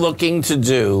they're looking to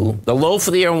do, the low for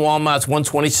the year in Walmart's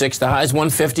 126, the high is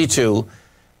 152.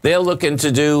 They're looking to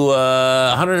do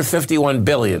 151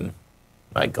 billion.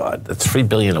 My God, that's $3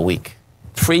 billion a week.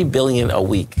 $3 billion a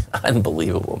week.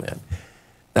 Unbelievable, man.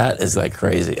 That is like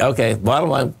crazy. Okay, bottom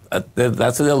line,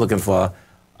 that's what they're looking for.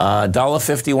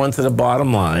 $1.51 to the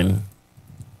bottom line.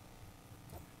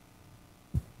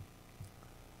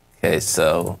 Okay,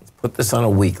 so let's put this on a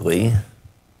weekly.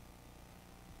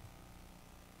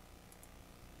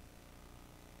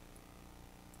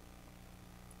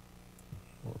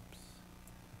 Oops.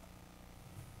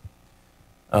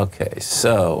 Okay,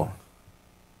 so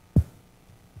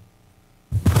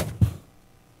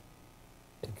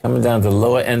coming down to the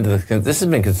lower end of the, this has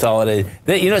been consolidated.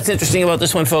 You know what's interesting about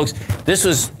this one, folks? This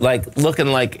was like looking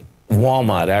like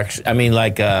Walmart, actually. I mean,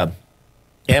 like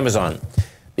Amazon.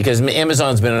 Because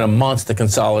Amazon's been in a monster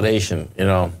consolidation, you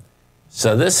know.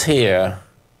 So this here,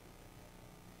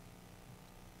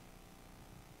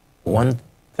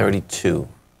 132.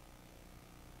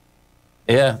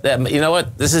 Yeah, you know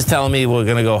what? This is telling me we're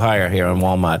going to go higher here on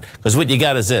Walmart. Because what you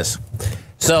got is this.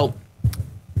 So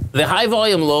the high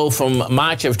volume low from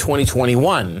March of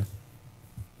 2021,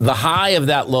 the high of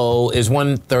that low is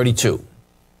 132.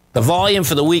 The volume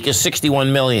for the week is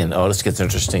 61 million. Oh, this gets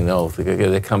interesting, though. If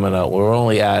they're coming out, we're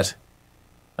only at,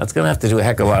 that's going to have to do a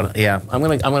heck of a lot. Yeah, I'm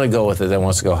going to go with it that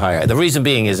wants to go higher. The reason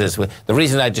being is this. The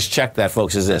reason I just checked that,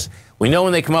 folks, is this. We know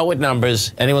when they come out with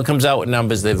numbers, anyone comes out with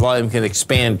numbers, the volume can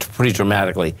expand pretty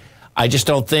dramatically. I just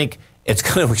don't think it's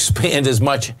going to expand as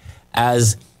much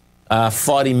as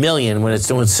 40 million when it's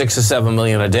doing 6 or 7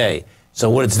 million a day. So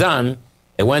what it's done,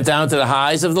 it went down to the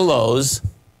highs of the lows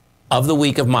of the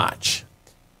week of March.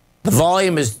 The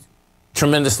volume is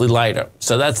tremendously lighter.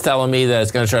 So that's telling me that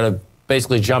it's going to try to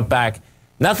basically jump back.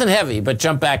 Nothing heavy, but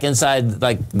jump back inside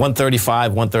like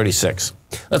 135, 136.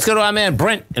 Let's go to our man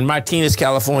Brent in Martinez,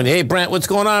 California. Hey, Brent, what's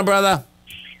going on, brother?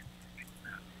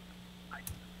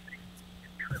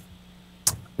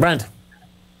 Brent.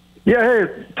 Yeah,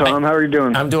 hey, Tom. How are you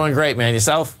doing? I'm doing great, man.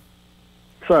 Yourself?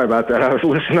 Sorry about that. I was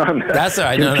listening on the That's all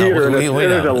right. computer. No,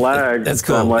 there's a lag. That's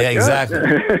cool. Like, yeah, exactly.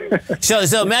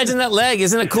 so imagine that lag.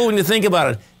 Isn't it cool when you think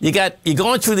about it? You're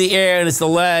going through the air, and it's the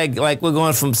lag. Like we're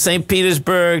going from St.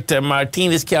 Petersburg to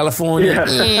Martinez, California.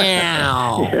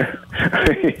 Yeah.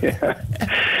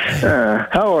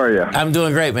 How are you? I'm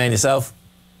doing great, man. Yourself?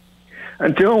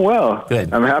 I'm doing well.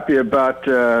 Good. I'm happy about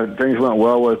things went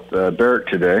well with Barrett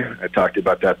today. I talked to you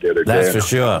about that the other day. That's for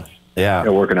sure. Yeah.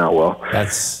 They're working out well.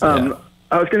 That's.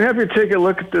 I was going to have you take a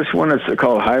look at this one. It's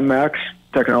called Himax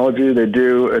Technology.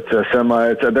 It's a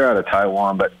semi. They're out of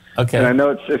Taiwan, but okay. And I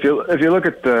know it's if you look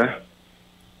at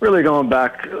really going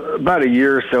back about a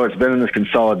year or so, it's been in this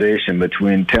consolidation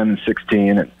between 10 and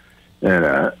 16, and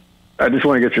I just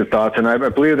want to get your thoughts. And I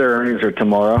believe their earnings are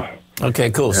tomorrow.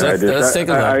 Okay, cool. So let's take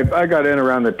a look. I got in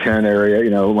around the 10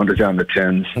 area, when it's down to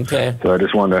 10s. Okay. So I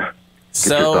just wanted to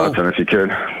get your thoughts on it if you could.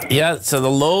 Yeah, so the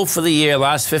low for the year,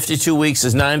 last 52 weeks,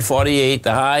 is 948.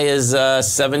 The high is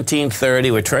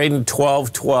 1730. We're trading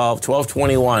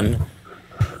 1221.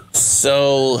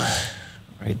 So,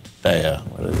 right there,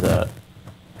 what is that?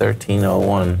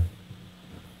 1301.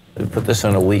 Let me put this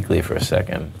on a weekly for a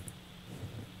second.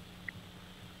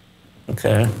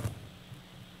 Okay.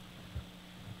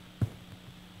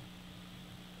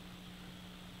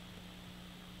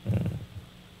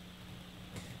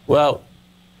 Well,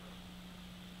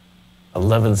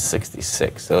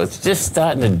 1166. So it's just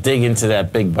starting to dig into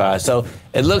that big bar. So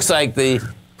it looks like that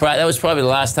was probably the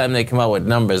last time they come out with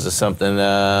numbers or something.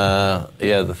 Yeah,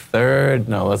 the third.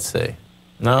 No, let's see.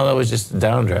 No, that was just a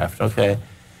downdraft. Okay.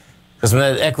 Because when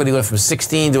that equity went from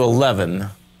 16 to 11,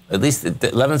 at least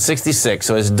 1166,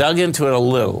 so it's dug into it a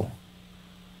little.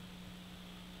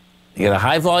 You get a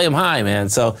high volume high, man.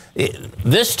 So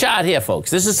this chart here,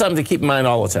 folks, this is something to keep in mind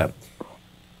all the time.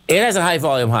 It has a high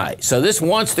volume high. So this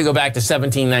wants to go back to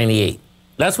 1798.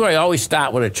 That's where I always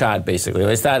start with a chart, basically.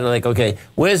 I started like, okay,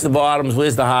 where's the bottoms,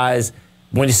 where's the highs?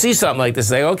 When you see something like this,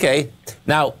 say, okay,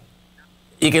 now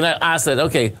you can ask that,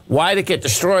 okay, why did it get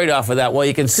destroyed off of that? Well,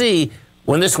 you can see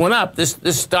when this went up, this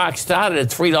stock started at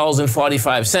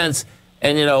 $3.45,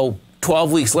 and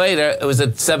 12 weeks later, it was at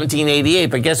 1788.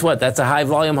 But guess what? That's a high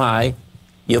volume high.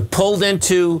 You pulled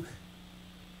into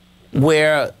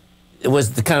where it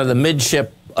was kind of the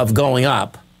midship of going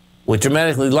up with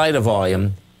dramatically lighter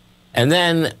volume. And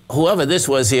then whoever this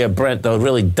was here, Brent, though,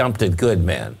 really dumped it good,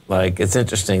 man. Like, it's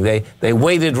interesting. They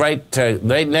waited right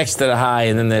next to the high,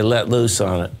 and then they let loose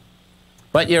on it.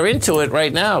 But you're into it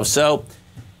right now. So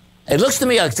it looks to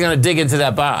me like it's going to dig into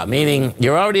that bar, meaning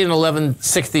you're already in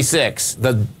 1166.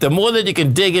 The more that you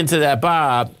can dig into that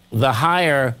bar, the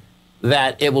higher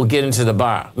that it will get into the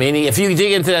bar. Meaning if you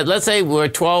dig into that, let's say we're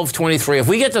 1223. If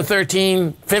we get to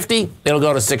 1350, it'll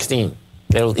go to 16.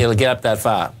 It'll get up that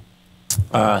far.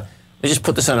 Let me just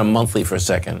put this on a monthly for a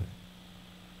second.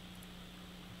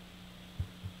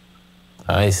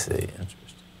 I see. Interesting.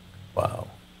 Wow.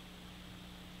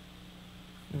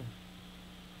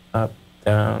 Up,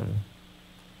 down.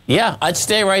 Yeah, I'd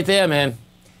stay right there, man.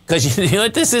 Because you know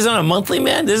what this is on a monthly,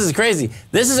 man? This is crazy.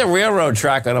 This is a railroad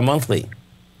track on a monthly.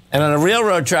 And on a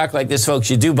railroad track like this, folks,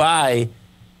 you do buy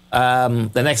the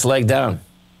next leg down.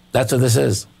 That's what this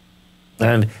is.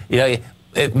 And,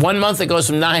 1 month it goes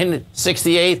from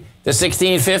 968 to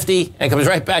 1650 and comes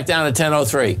right back down to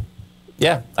 1003.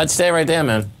 Yeah, I'd stay right there,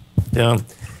 man.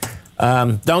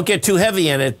 Don't get too heavy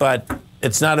in it, but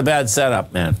it's not a bad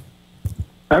setup, man.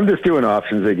 I'm just doing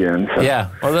options again. So. Yeah,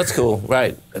 well, that's cool.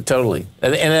 Right, totally.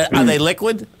 And are they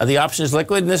liquid? Are the options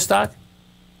liquid in this stock?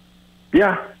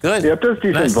 Yeah. Good. Yeah, it does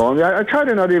decent volume. I try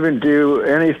to not even do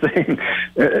anything,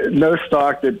 no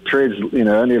stock that trades,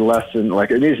 any less than,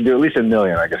 it needs to do at least $1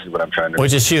 million, I guess is what I'm trying to.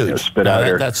 Which is huge. Spit out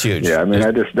here. That's huge. Yeah, I mean,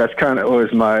 that's kind of always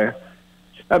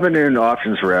I've been doing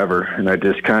options forever, and I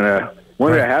just kind of,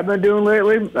 what I have been doing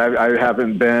lately, I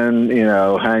haven't been,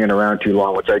 hanging around too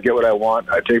long, which I get what I want.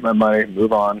 I take my money,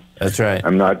 move on. That's right.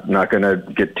 I'm not going to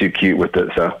get too cute with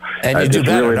it. So I've just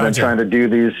really been trying to do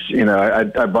these.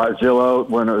 I bought Zillow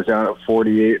when it was down at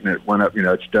 48, and it went up.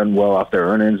 It's done well off their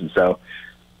earnings, and so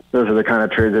those are the kind of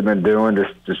trades I've been doing.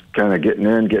 Just kind of getting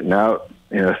in, getting out.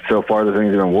 So far the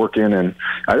things have been working, and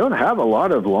I don't have a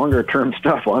lot of longer term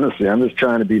stuff. Honestly, I'm just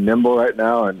trying to be nimble right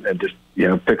now and just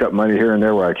pick up money here and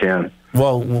there where I can.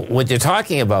 Well, what you're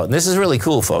talking about, and this is really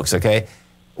cool, folks, okay?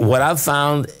 What I've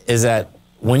found is that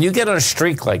when you get on a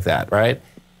streak like that, right,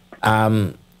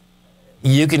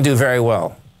 you can do very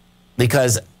well.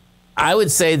 Because I would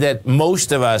say that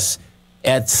most of us,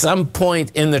 at some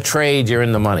point in the trade, you're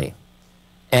in the money.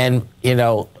 And,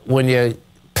 when you're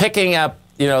picking up,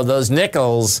 those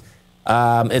nickels,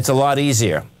 it's a lot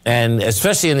easier. And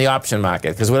especially in the option market,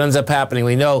 because what ends up happening,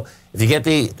 we know if you get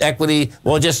the equity,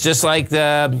 well, just like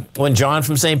when John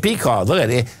from St. Pete called. Look at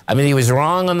it. I mean, he was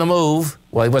wrong on the move.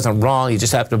 Well, he wasn't wrong. He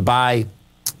just happened to buy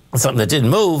something that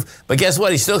didn't move. But guess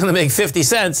what? He's still going to make 50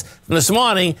 cents from this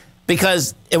morning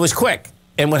because it was quick.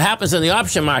 And what happens in the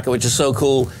option market, which is so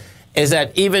cool, is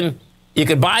that even you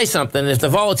could buy something. If the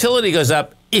volatility goes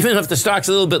up, even if the stock's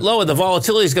a little bit lower, the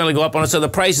volatility is going to go up on it, so the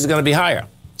price is going to be higher.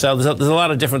 So there's a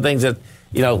lot of different things that,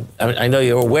 I know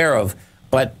you're aware of.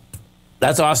 But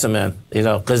that's awesome, man,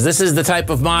 because this is the type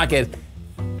of market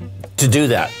to do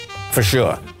that, for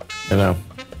sure,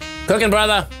 Cooking,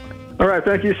 brother. All right,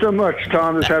 thank you so much,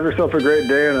 Tom. Just have yourself a great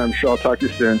day, and I'm sure I'll talk to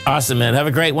you soon. Awesome, man. Have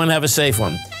a great one. Have a safe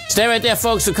one. Stay right there,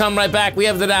 folks. We'll come right back. We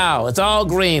have the Dow. It's all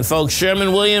green, folks.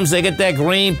 Sherman-Williams, they get that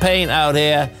green paint out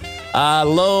here.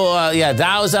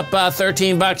 Dow's up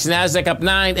 $13, Nasdaq up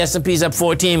 9, S&P's up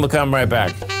 14. We'll come right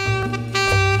back.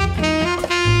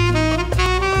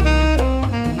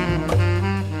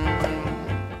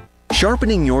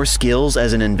 Sharpening your skills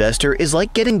as an investor is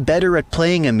like getting better at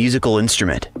playing a musical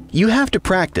instrument. You have to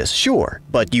practice, sure,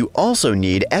 but you also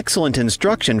need excellent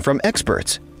instruction from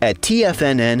experts. At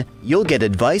TFNN, you'll get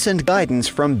advice and guidance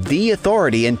from the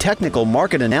authority in technical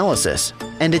market analysis.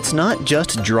 And it's not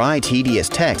just dry, tedious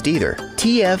text either.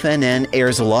 TFNN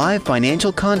airs live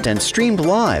financial content streamed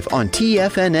live on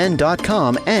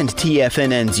TFNN.com and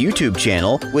TFNN's YouTube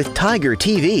channel with Tiger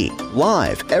TV,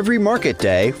 live every market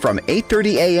day from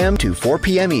 8:30 a.m. to 4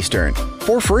 p.m. Eastern,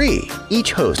 for free.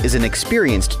 Each host is an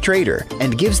experienced trader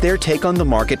and gives their take on the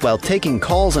market while taking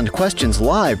calls and questions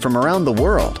live from around the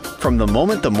world. From the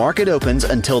moment the market opens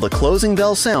until the closing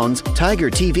bell sounds, Tiger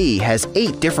TV has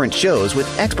 8 different shows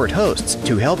with expert hosts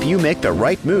to help you make the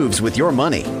right moves with your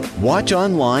money. Watch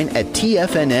online at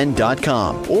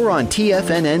TFNN.com or on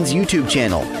TFNN's YouTube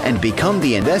channel and become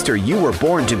the investor you were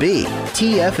born to be.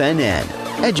 TFNN,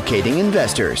 educating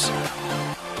investors.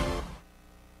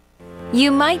 You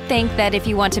might think that if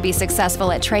you want to be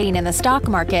successful at trading in the stock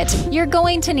market, you're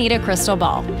going to need a crystal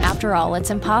ball. After all,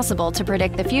 it's impossible to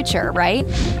predict the future, right?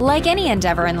 Like any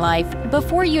endeavor in life,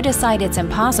 before you decide it's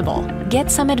impossible, get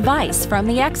some advice from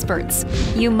the experts.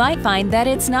 You might find that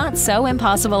it's not so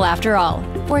impossible after all.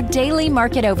 For daily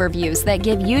market overviews that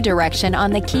give you direction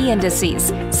on the key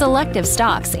indices, selective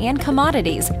stocks, and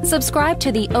commodities, subscribe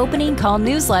to the Opening Call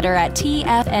newsletter at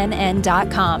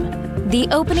TFNN.com. The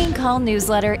Opening Call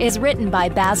newsletter is written by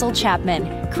Basil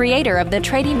Chapman, creator of the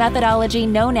trading methodology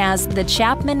known as the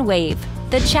Chapman Wave.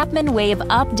 The Chapman Wave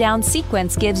up-down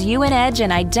sequence gives you an edge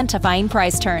in identifying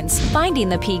price turns, finding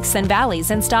the peaks and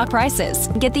valleys in stock prices.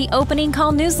 Get the Opening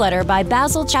Call newsletter by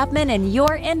Basil Chapman in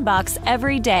your inbox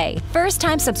every day.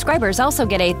 First-time subscribers also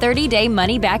get a 30-day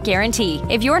money-back guarantee.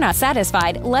 If you're not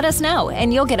satisfied, let us know,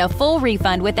 and you'll get a full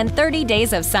refund within 30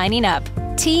 days of signing up.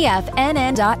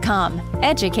 TFNN.com,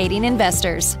 educating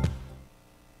investors.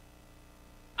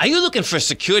 Are you looking for a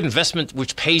secured investment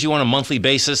which pays you on a monthly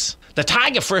basis? The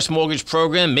Tiger First Mortgage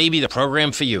Program may be the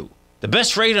program for you. The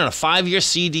best rate on a 5-year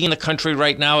CD in the country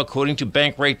right now, according to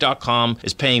Bankrate.com,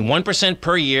 is paying 1%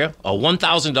 per year or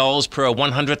 $1,000 per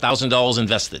 $100,000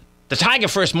 invested. The Tiger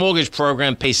First Mortgage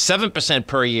Program pays 7%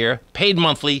 per year, paid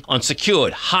monthly, on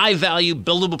secured, high-value,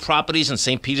 buildable properties in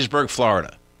St. Petersburg,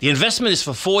 Florida. The investment is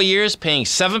for 4 years, paying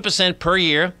 7% per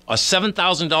year or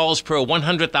 $7,000 per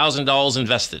 $100,000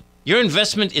 invested. Your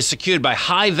investment is secured by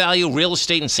high-value real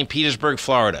estate in St. Petersburg,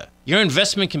 Florida. Your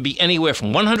investment can be anywhere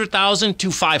from $100,000 to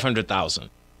 $500,000. Do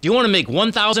you want to make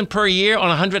 $1,000 per year on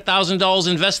 $100,000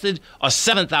 invested or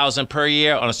 $7,000 per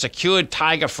year on a secured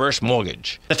Tiger First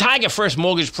mortgage? The Tiger First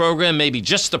Mortgage Program may be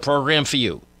just the program for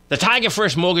you. The Tiger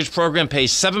First Mortgage Program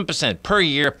pays 7% per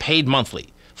year, paid monthly.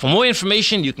 For more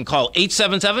information, you can call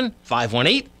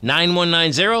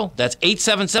 877-518-9190. That's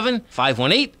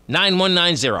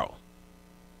 877-518-9190.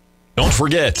 Don't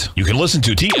forget, you can listen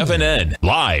to TFNN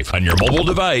live on your mobile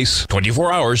device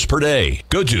 24 hours per day.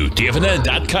 Go to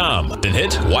TFNN.com, then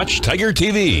hit Watch Tiger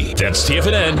TV. That's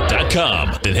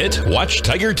TFNN.com, then hit Watch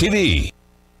Tiger TV.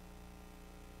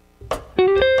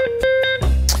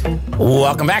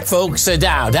 Welcome back, folks.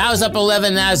 Dow's up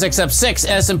 11, Nasdaq's up 6,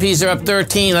 S&Ps are up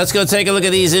 13. Let's go take a look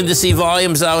at these indice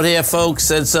volumes out here, folks.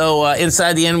 And so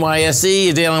inside the NYSE,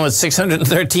 you're dealing with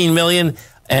 613 million.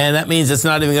 And that means it's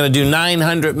not even going to do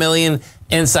 900 million.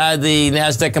 Inside the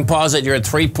NASDAQ composite, you're at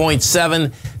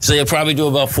 3.7, so you'll probably do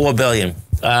about 4 billion.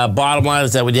 Bottom line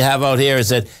is that what you have out here is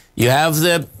that you have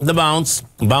the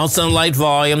bounce on light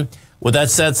volume. What that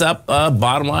sets up,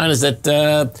 bottom line is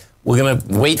that we're going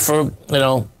to wait for,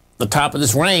 the top of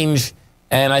this range,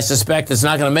 and I suspect it's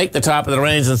not going to make the top of the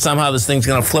range, and somehow this thing's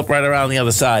going to flip right around the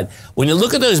other side. When you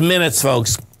look at those minutes,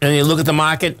 folks, and you look at the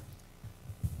market,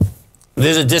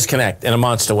 there's a disconnect in a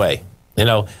monster way.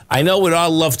 I know we'd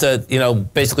all love to,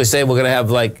 basically say we're going to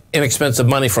have like inexpensive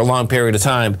money for a long period of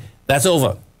time. That's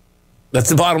over. That's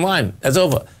the bottom line. That's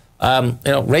over.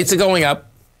 Rates are going up,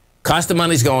 cost of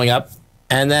money's going up,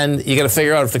 and then you got to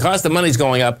figure out if the cost of money's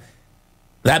going up,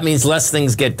 that means less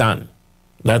things get done.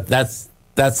 That's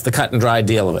the cut and dry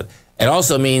deal of it. It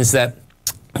also means that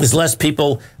there's less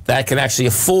people that can actually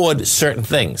afford certain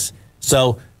things.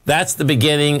 So that's the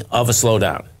beginning of a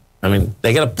slowdown. I mean,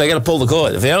 they gotta pull the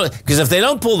cord. Because if they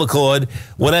don't pull the cord,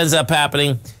 what ends up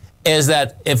happening is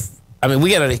that we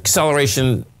get an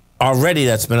acceleration already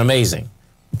that's been amazing.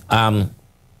 Then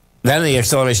the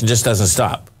acceleration just doesn't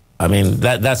stop. I mean,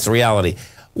 that's the reality.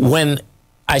 When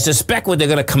I suspect what they're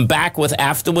going to come back with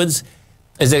afterwards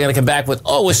is they're going to come back with,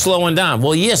 oh, we're slowing down.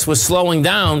 Well, yes, we're slowing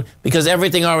down because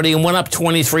everything already went up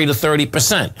 23 to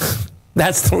 30%.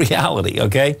 That's the reality,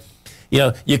 okay? You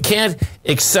know, you can't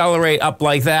accelerate up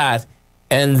like that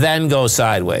and then go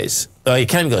sideways. Or you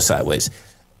can go sideways.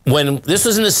 When this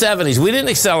was in the 70s, we didn't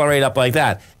accelerate up like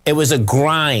that. It was a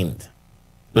grind.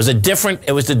 It was a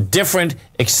different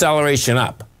acceleration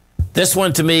up. This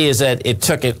one, to me, is that it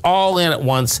took it all in at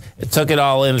once. It took it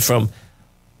all in from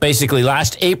basically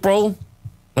last April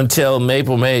until May,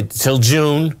 till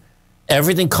June.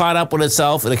 Everything caught up with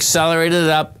itself. It accelerated it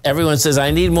up. Everyone says,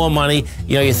 I need more money.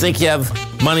 You know, you think you have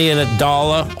money in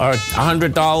 $1 or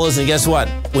 $100, and guess what?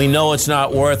 We know it's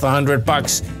not worth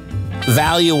 $100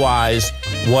 value-wise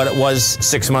what it was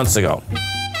 6 months ago.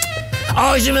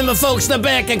 Always remember, folks, the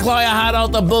bear can claw your heart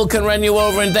out, the bull can run you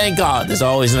over, and thank God there's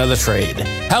always another trade.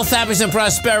 Health, happiness, and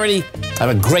prosperity. Have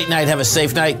a great night. Have a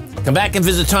safe night. Come back and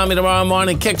visit Tommy tomorrow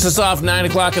morning. Kicks us off 9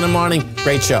 o'clock in the morning.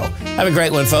 Great show. Have a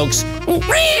great one, folks.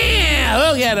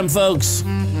 Look at him, folks.